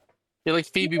talk. You're like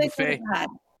Phoebe Who they could Buffet. have had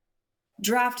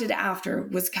drafted after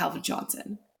was Calvin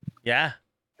Johnson. Yeah.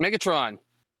 Megatron.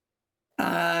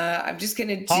 I'm just going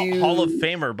to do... Hall of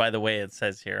Famer, by the way, it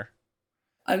says here.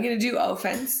 I'm going to do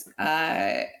offense.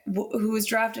 Who was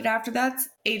drafted after that?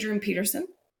 Adrian Peterson.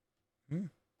 Hmm.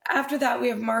 After that, we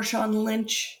have Marshawn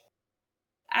Lynch.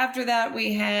 After that,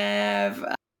 we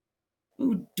have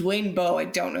Dwayne Bowe. I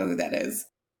don't know who that is.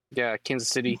 Yeah, Kansas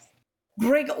City.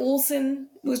 Greg Olson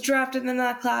was drafted in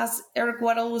that class. Eric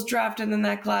Weddle was drafted in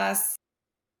that class.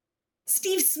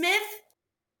 Steve Smith.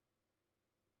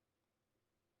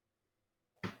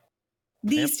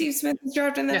 Yep. Steve Smith was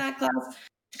drafted in that class.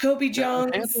 Jacoby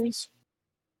Jones. Panthers.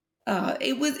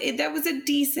 That was a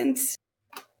decent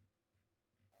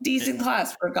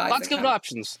class for guys. Lots of good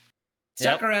options.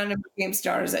 Stuck around and became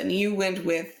stars, and you went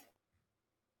with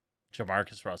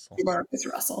Jamarcus Russell.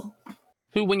 Jamarcus Russell.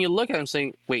 Who, when you look at him,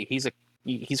 saying, "Wait,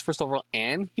 he's first overall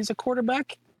and he's a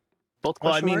quarterback." Both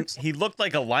Well, I question mean, marks. he looked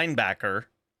like a linebacker.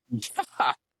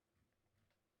 Yeah.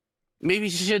 Maybe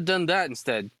she should have done that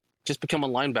instead. Just become a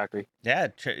linebacker. Yeah,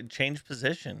 change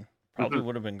position. Probably Mhm.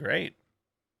 would have been great.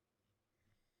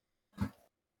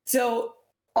 So,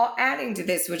 adding to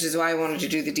this, which is why I wanted to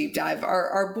do the deep dive,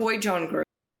 our boy John Gruden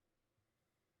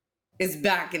is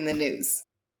back in the news.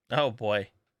 Oh boy.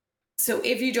 So,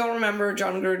 if you don't remember,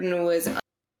 John Gruden was in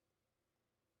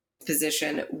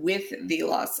position with the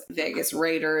Las Vegas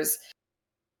Raiders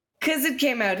because it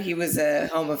came out he was a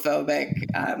homophobic,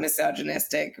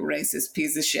 misogynistic, racist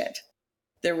piece of shit.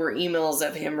 There were emails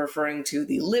of him referring to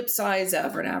the lip size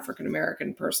of an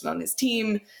African-American person on his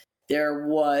team. There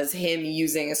was him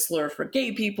using a slur for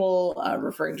gay people,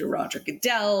 referring to Roger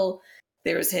Goodell.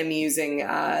 There was him using,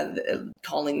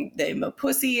 calling them a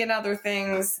pussy and other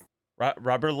things.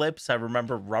 Rubber Lips. I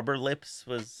remember Rubber Lips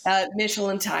was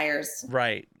Michelin tires.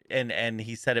 right, and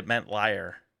he said it meant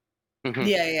liar. Mhm.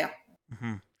 Yeah.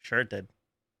 Mm-hmm. Sure it did.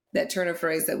 That turn of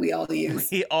phrase that we all use.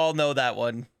 We all know that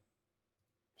one.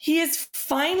 He is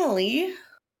finally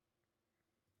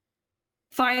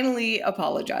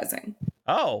apologizing.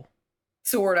 Oh,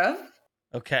 Sort of.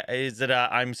 okay. Is it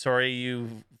I'm sorry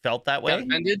you felt that Got way?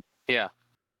 offended? Yeah.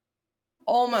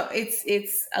 Almost.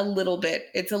 It's a little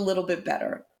bit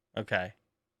better. Okay.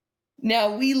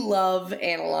 Now, we love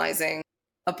analyzing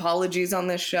apologies on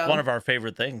this show. One of our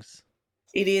favorite things.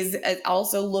 It is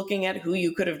also looking at who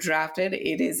you could have drafted.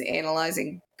 It is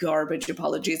analyzing garbage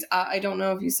apologies. I don't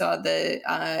know if you saw the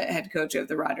head coach of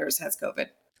the Riders has COVID.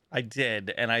 I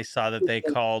did, and I saw that they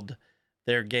called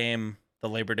their game the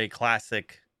Labor Day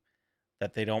Classic,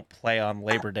 that they don't play on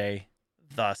Labor Day,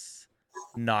 thus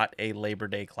not a Labor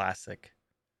Day Classic.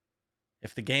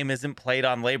 If the game isn't played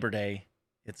on Labor Day,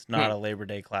 it's not a Labor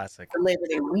Day Classic. The Labor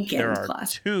Day weekend There are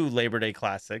class. 2 Labor Day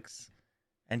Classics,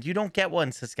 and you don't get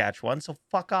one, Saskatchewan, so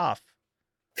fuck off.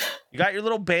 You got your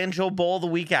little Banjo Bowl the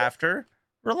week after.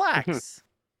 Relax.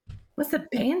 What's the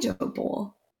Banjo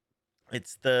Bowl?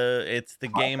 It's the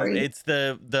game. Sorry. It's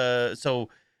the so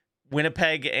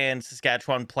Winnipeg and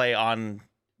Saskatchewan play on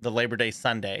the Labor Day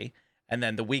Sunday, and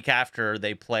then the week after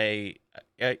they play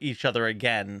each other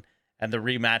again, and the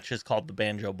rematch is called the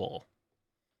Banjo Bowl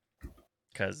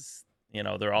because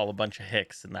they're all a bunch of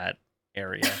hicks in that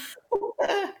area,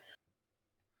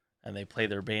 and they play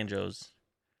their banjos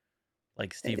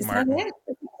like Steve Is Martin. that it?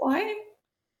 Is it quiet?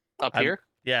 Up I'm- here?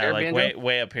 Yeah, Air like banjo?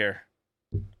 way up here.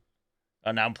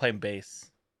 Oh, now I'm playing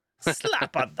bass.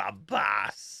 Slap on the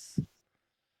bass.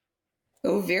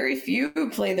 Oh, very few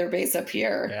play their bass up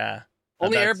here. Yeah.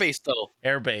 Only That's airbase though.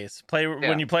 Air bass. Play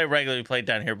when you play regular, you play it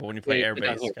down here, but when you play Yeah, air you play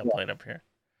down bass, here, you gotta play it up here.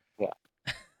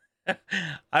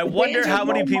 I wonder how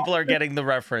many people are getting the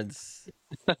reference.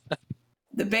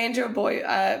 The Banjo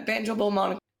Bowl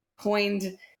moniker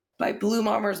coined by Blue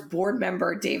Bombers board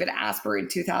member David Asper in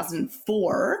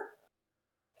 2004,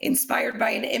 inspired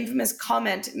by an infamous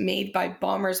comment made by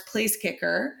Bombers place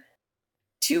kicker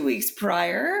 2 weeks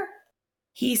prior.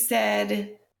 He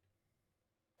said,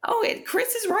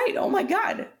 Chris is right. Oh my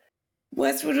God.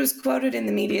 Westwood was quoted in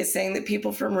the media saying that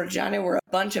people from Regina were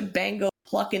a bunch of bango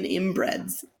plucking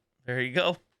inbreds. There you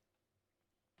go.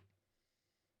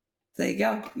 There you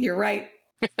go. You're right.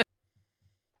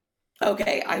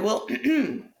 Okay, I will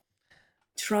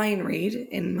try and read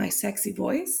in my sexy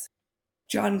voice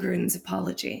John Gruden's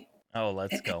apology. Oh,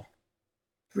 let's go.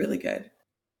 Really good.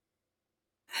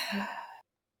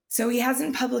 So he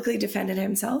hasn't publicly defended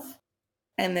himself,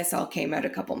 and this all came out a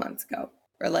couple months ago.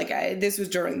 Or this was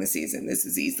during the season. This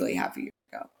is easily half a year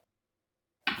ago.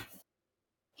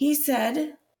 He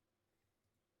said,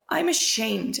 I'm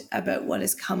ashamed about what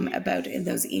has come about in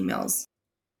those emails.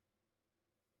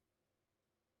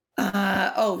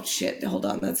 Oh, shit. Hold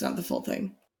on. That's not the full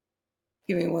thing.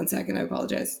 Give me 1 second. I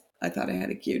apologize. I thought I had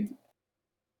it queued.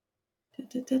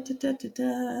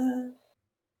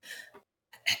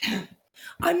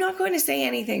 I'm not going to say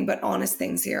anything but honest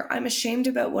things here. I'm ashamed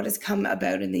about what has come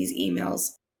about in these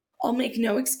emails. I'll make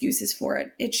no excuses for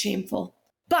it. It's shameful.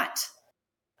 But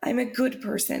I'm a good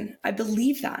person. I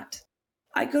believe that.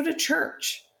 I go to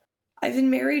church. I've been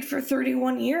married for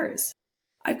 31 years.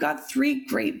 I've got 3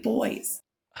 great boys.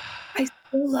 I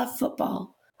still love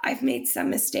football. I've made some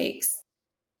mistakes,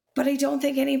 but I don't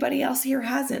think anybody else here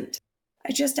hasn't.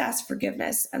 I just ask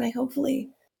forgiveness, and hopefully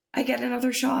I get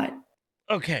another shot.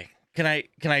 Okay. Can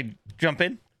I jump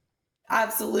in?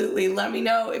 Absolutely. Let me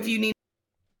know if you need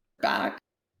back.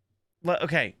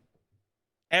 Okay.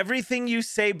 Everything you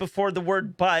say before the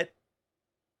word but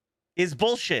is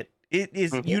bullshit. It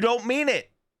is You don't mean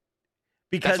it.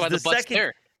 Because the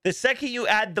second you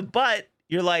add the but,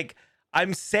 you're like,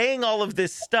 I'm saying all of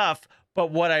this stuff,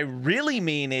 but what I really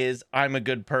mean is I'm a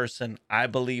good person. I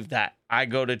believe that. I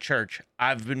go to church.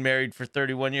 I've been married for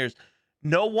 31 years.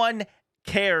 No one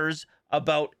cares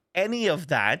about any of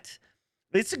that.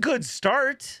 It's a good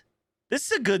start.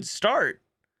 This is a good start.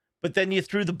 But then you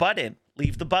threw the but in.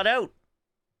 Leave the but out.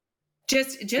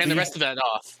 Just and the rest of that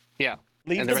off. Yeah.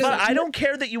 Leave the but. I don't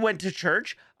care that you went to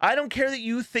church. I don't care that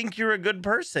you think you're a good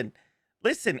person.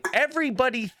 Listen,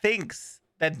 everybody thinks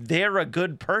that they're a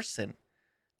good person.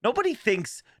 Nobody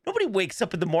wakes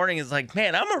up in the morning and is like,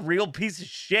 man, I'm a real piece of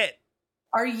shit.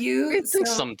 Are you? I think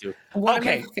some do.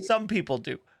 Okay, some people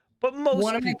do. But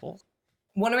most people.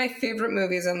 One of my favorite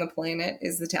movies on the planet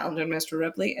is The Talented Mr.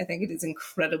 Ripley. I think it is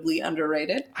incredibly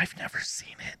underrated. I've never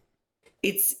seen it.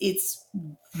 It's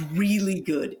really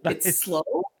good. It's slow.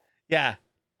 Yeah.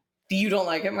 You don't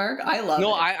like it, Mark? I love it.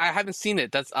 No, I haven't seen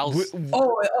it.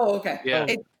 Okay. Yeah.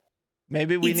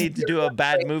 Maybe we need to do a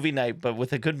bad movie night, but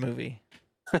with a good movie.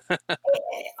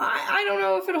 I don't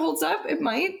know if it holds up. It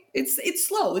might. It's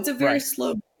slow. It's a very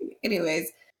slow movie.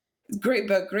 Anyways, great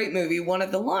book, great movie. One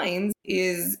of the lines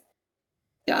is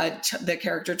the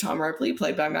character Tom Ripley,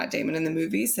 played by Matt Damon in the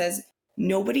movie, says,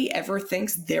 nobody ever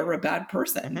thinks they're a bad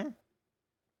person. Mm-hmm.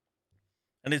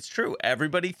 And it's true.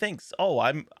 Everybody thinks, oh,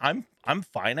 I'm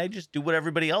fine. I just do what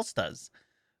everybody else does.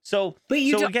 So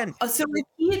if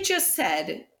he had just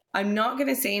said, I'm not going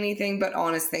to say anything but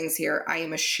honest things here. I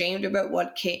am ashamed about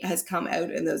what has come out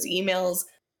in those emails.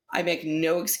 I make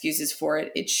no excuses for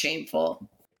it. It's shameful.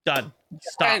 Done.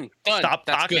 Stop. Done. Stop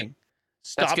That's talking. good.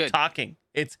 Stop talking.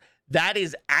 That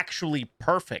is actually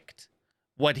perfect.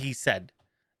 What he said.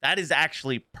 That is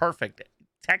actually perfect.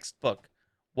 Textbook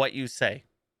what you say.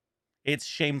 It's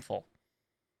shameful.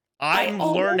 I'm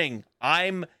learning.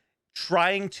 I'm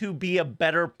trying to be a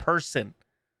better person.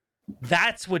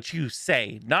 That's what you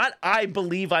say. Not I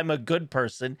believe I'm a good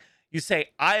person. You say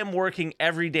I am working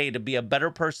every day to be a better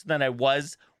person than I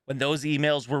was when those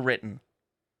emails were written.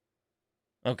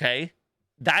 Okay?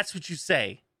 That's what you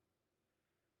say.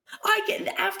 I can,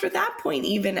 after that point,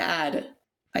 even add,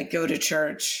 I go to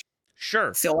church.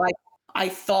 Sure. So I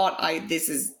thought this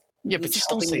is but just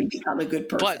don't say become a good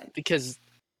person. But because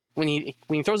when he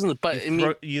throws in the butt,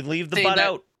 you leave the butt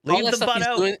out. Leave the butt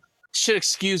out. Should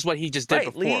excuse what he just did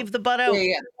before. Leave the butt out.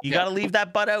 Yeah. You got to leave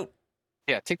that butt out.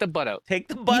 Yeah, take the butt out. Take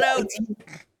the butt out.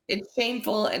 It's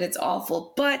shameful and it's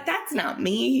awful, but that's not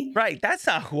me. Right. That's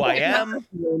not who I am.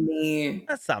 Me.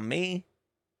 That's not me.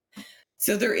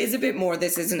 So there is a bit more.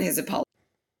 This isn't his apology.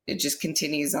 It just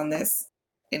continues on this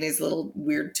in his little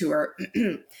weird tour.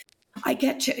 We'll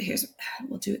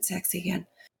do it sexy again.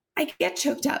 I get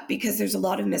choked up because there's a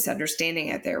lot of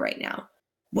misunderstanding out there right now.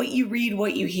 what you read,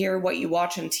 what you hear, what you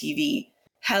watch on TV.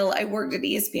 Hell, I worked at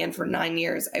ESPN for 9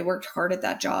 years. I worked hard at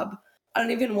that job. I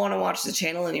don't even want to watch the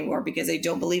channel anymore because I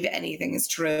don't believe anything is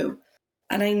true.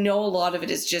 And I know a lot of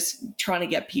it is just trying to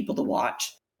get people to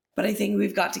watch. But I think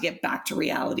we've got to get back to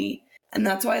reality. And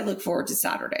that's why I look forward to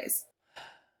Saturdays.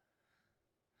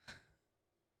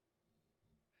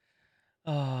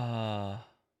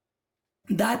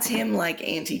 That's him, like,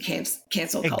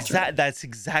 anti-cancel culture. That's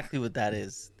exactly what that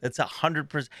is. That's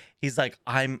 100%. He's like,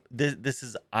 I'm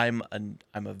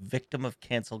a victim of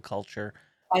cancel culture.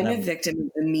 I'm a victim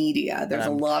of the media. There's a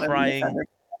lot of misunderstanding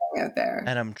out there.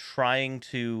 And I'm trying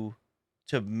to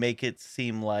make it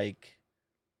seem like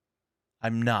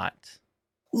I'm not.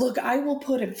 Look, I will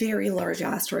put a very large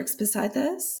asterisk beside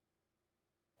this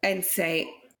and say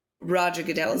Roger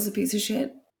Goodell is a piece of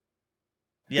shit.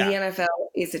 Yeah. The NFL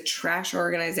is a trash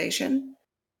organization.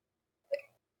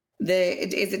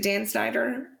 Is it Dan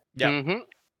Snyder? Yeah. Mm-hmm.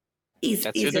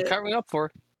 That's who they're covering up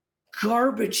for.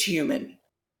 Garbage human.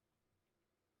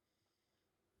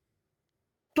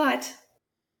 But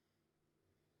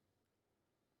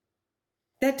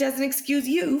that doesn't excuse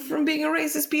you from being a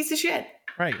racist piece of shit.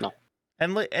 Right. No.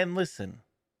 And listen,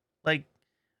 like,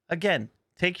 again,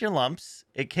 take your lumps.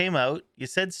 It came out. You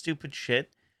said stupid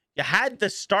shit. You had the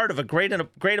start of a great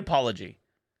apology.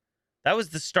 That was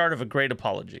the start of a great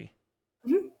apology.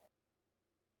 Mm-hmm.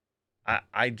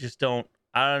 I just don't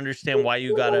understand why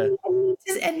you gotta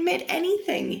just admit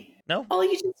anything. No. All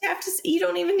you just have to, you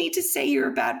don't even need to say you're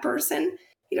a bad person.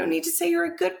 You don't need to say you're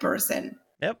a good person.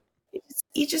 Yep.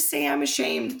 You just say, I'm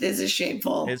ashamed. This is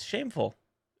shameful. It's shameful.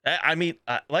 I mean,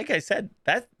 like I said,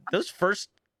 those first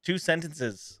two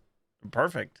sentences are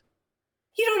perfect.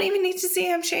 You don't even need to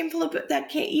say I'm shameful about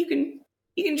that. You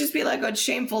can just be like, oh, it's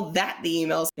shameful that the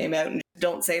emails came out, and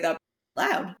don't say that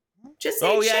loud. Just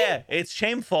say yeah, it's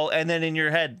shameful, and then in your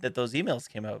head that those emails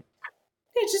came out.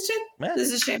 Yeah, just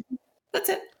this is shameful. That's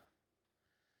it.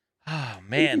 Oh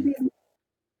man,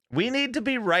 we need to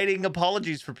be writing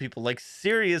apologies for people. Like,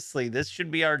 seriously, this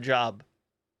should be our job.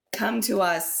 Come to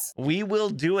us. We will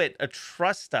do it.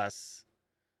 Trust us.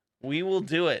 We will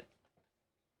do it.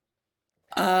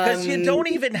 Because you don't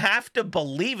even have to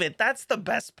believe it. That's the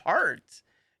best part.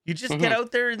 You just get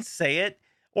out there and say it,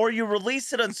 or you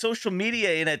release it on social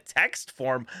media in a text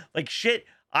form. Like, shit,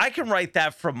 I can write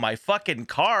that from my fucking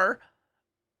car.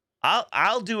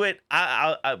 I'll do it.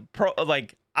 I'll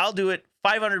do it.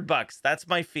 $500. That's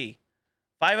my fee.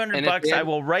 $500. I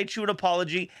will write you an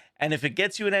apology, and if it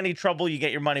gets you in any trouble, you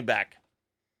get your money back.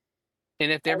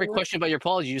 And if they ever question about your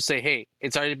apology, you say, hey,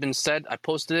 it's already been said. I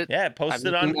posted it. Yeah,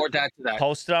 posted on more to that.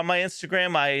 Posted on my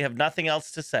Instagram. I have nothing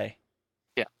else to say.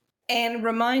 Yeah. And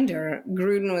reminder,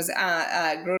 Gruden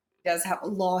does have a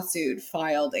lawsuit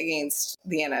filed against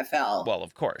the NFL. Well,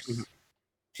 of course. Mm-hmm.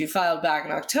 She filed back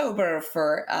in October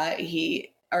for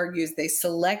he argues they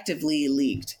selectively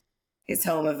leaked his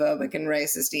homophobic and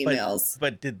racist emails.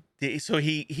 But so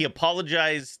he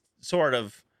apologized, sort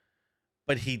of,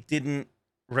 but he didn't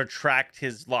retract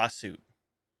his lawsuit.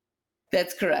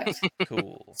 That's correct.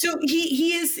 Cool. So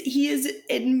he is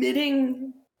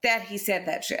admitting that he said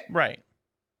that shit. Right.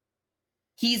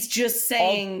 He's just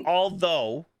saying,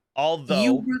 although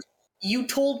you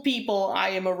told people I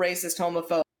am a racist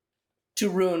homophobe to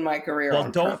ruin my career.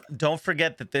 Well, don't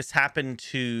forget that this happened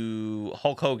to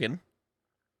Hulk Hogan.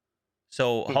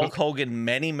 So Hulk Hogan,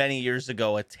 many years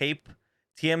ago,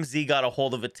 TMZ got a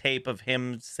hold of a tape of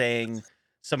him saying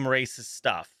some racist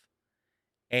stuff,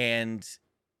 and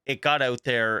it got out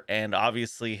there, and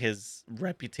obviously his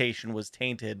reputation was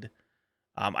tainted.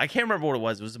 I can't remember what it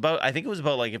was. I think it was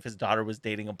about like if his daughter was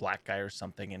dating a black guy or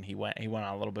something, and he went on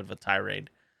a little bit of a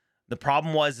tirade. The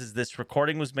problem is this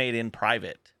recording was made in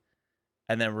private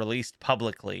and then released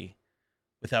publicly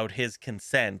without his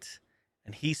consent,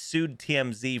 and he sued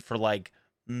TMZ for like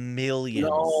millions.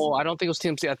 No, I don't think it was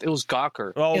TMZ. It was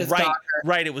Gawker. Oh, it was right. Gawker.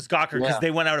 Right. It was Gawker because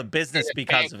they went out of business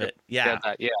because of it. Yeah.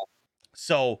 Yeah.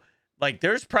 So, like,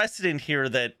 there's precedent here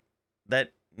that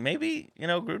maybe,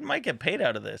 Gruden might get paid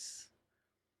out of this.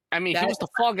 I mean, he was the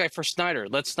fall guy for Snyder.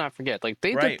 Let's not forget. Like,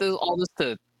 they did all this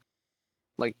to,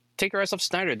 like, take your ass off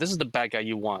Snyder. This is the bad guy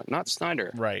you want, not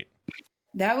Snyder. Right.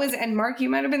 That was, and Mark, you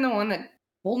might have been the one that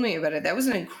told me about it. That was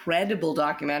an incredible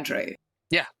documentary.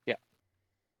 Yeah.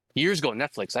 Years ago,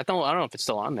 Netflix. I don't know if it's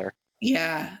still on there.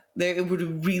 Yeah, it was a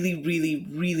really, really,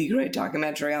 really great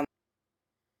documentary on.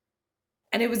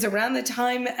 And it was around the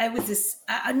time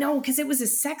because it was a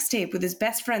sex tape with his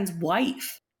best friend's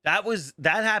wife.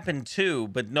 That happened too,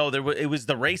 but no, it was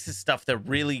the racist stuff that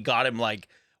really got him, like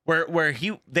where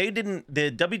the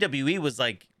WWE was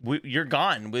like, you're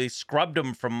gone. We scrubbed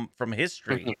him from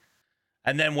history.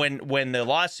 And then when the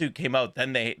lawsuit came out,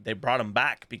 then they brought him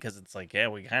back because it's like, yeah,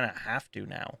 we kind of have to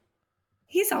now.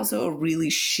 He's also a really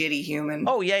shitty human.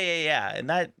 Oh yeah, and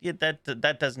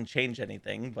that doesn't change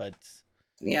anything, but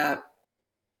yeah,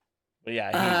 he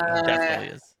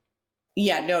definitely is.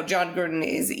 Yeah, no, John Gruden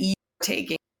is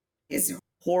taking his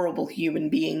horrible human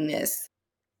beingness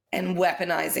and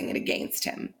weaponizing it against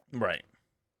him. Right.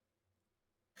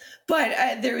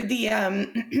 But there's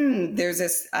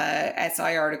this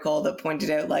SI article that pointed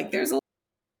out like there's a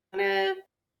lot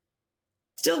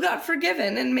still got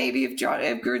forgiven, and maybe if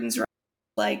Gruden's right,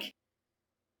 like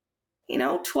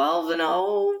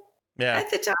 12-0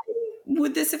 at the time,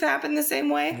 would this have happened the same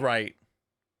way? Right.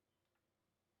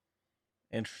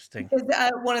 Interesting.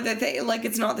 One of the things, like,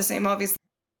 it's not the same, obviously.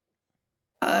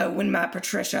 When Matt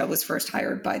Patricia was first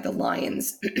hired by the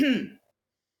Lions,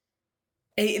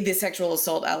 the sexual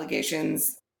assault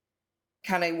allegations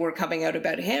kind of were coming out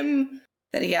about him,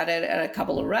 that he had a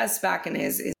couple of arrests back in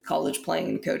his college playing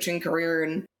and coaching career,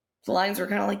 and the Lions were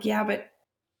kind of like, yeah, but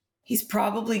he's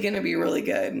probably going to be really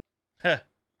good. I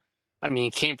mean,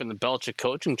 he came from the Belichick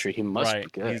coaching tree. He must be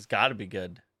good. He's got to be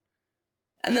good.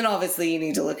 And then obviously you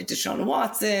need to look at Deshaun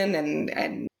Watson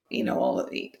and all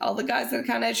the guys that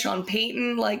kind of Sean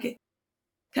Payton, like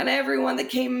kind of everyone that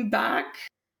came back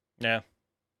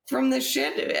from this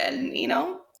shit. And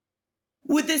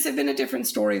would this have been a different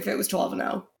story if it was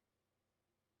 12-0?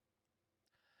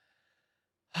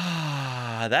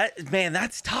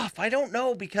 That's tough. I don't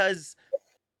know, because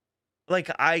like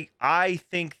I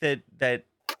think that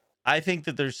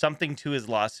there's something to his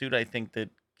lawsuit. I think that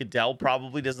Goodell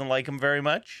probably doesn't like him very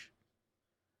much.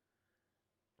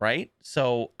 Right?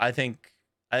 So I think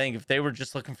if they were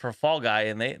just looking for a fall guy,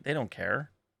 and they don't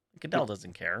care. Goodell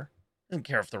doesn't care. Doesn't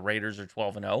care if the Raiders are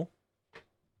 12-0.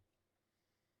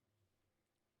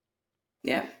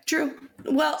 Yeah, true.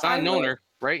 Well, it's not an owner,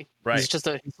 right? Right. He's just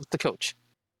the coach.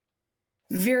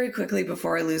 Very quickly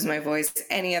before I lose my voice,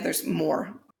 any others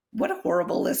more? What a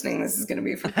horrible listening this is going to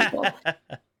be for people.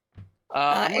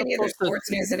 Any other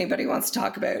sports news anybody wants to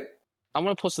talk about? I'm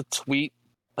going to post a tweet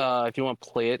if you want to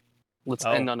play it. Let's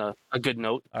end on a good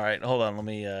note. All right, hold on. Let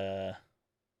me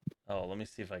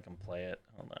see if I can play it.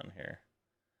 Hold on here.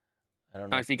 I don't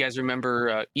know if you guys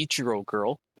remember Ichiro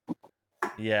Girl.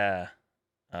 Yeah.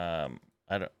 I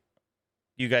don't.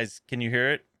 You guys, can you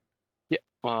hear it? Yeah.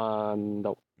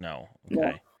 No. No. Okay.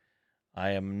 No.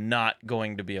 I am not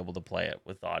going to be able to play it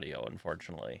with audio,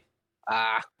 unfortunately.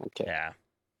 Okay. Yeah.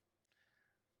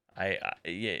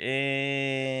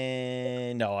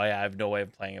 No, I have no way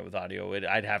of playing it with audio.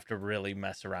 I'd have to really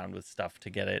mess around with stuff to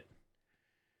get it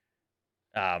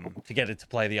to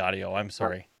play the audio. I'm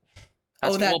sorry.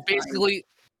 Well, basically,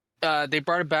 they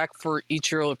brought it back for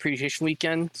Ichiro Appreciation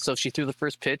Weekend. So she threw the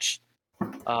first pitch.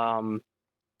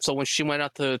 So when she went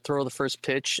out to throw the first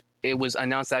pitch, it was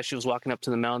announced as she was walking up to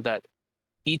the mound that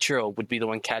Ichiro would be the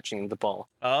one catching the ball.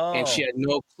 Oh. And she had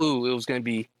no clue he was going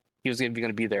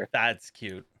to be there. That's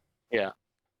cute. Yeah.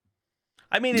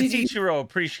 I mean, it's Ichiro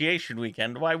Appreciation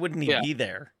Weekend. Why wouldn't he be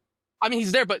there? I mean,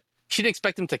 he's there, but she didn't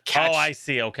expect him to catch. Oh, I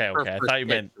see. Okay. I thought you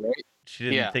meant she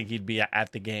didn't think he'd be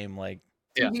at the game. Like,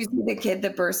 did you see the kid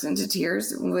that burst into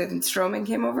tears when Stroman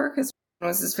came over because he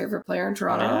was his favorite player in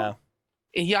Toronto? Yeah.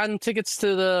 He got tickets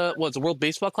to the World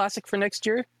Baseball Classic for next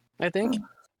year, I think.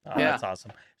 Oh, that's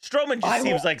awesome. Stroman just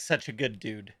seems like such a good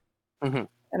dude. Mm-hmm.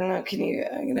 I don't know. Can you?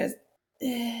 I'm gonna.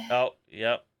 Oh,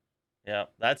 yep.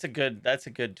 That's a good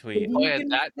tweet.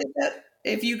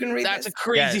 If you can read that's a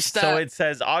crazy stat. So it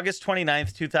says August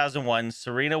 29th, 2001,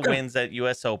 Serena wins at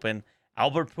US Open.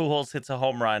 Albert Pujols hits a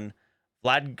home run.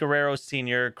 Vlad Guerrero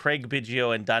Sr., Craig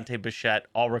Biggio, and Dante Bichette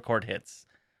all record hits.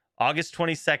 August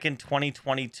 22nd,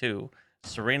 2022,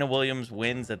 Serena Williams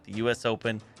wins at the US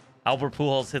Open. Albert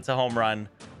Pujols hits a home run.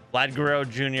 Vlad Guerrero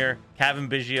Jr., Kevin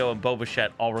Biggio, and Bo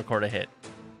Bichette all record a hit.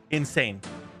 Insane.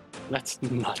 That's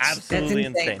nuts. Absolutely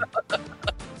insane.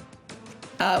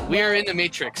 We are in the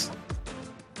Matrix.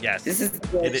 Yes. This is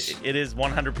it is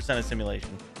 100% a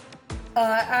simulation.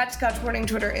 At Scotch Morning,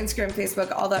 Twitter, Instagram,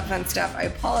 Facebook, all that fun stuff. I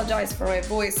apologize for my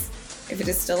voice. If it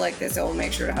is still like this, I will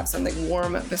make sure to have something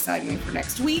warm beside me for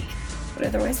next week. But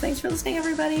otherwise, thanks for listening,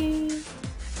 everybody.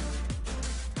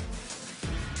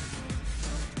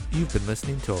 You've been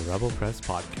listening to a Rebel Press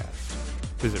podcast.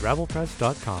 Visit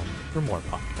rebelpress.com for more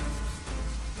podcasts.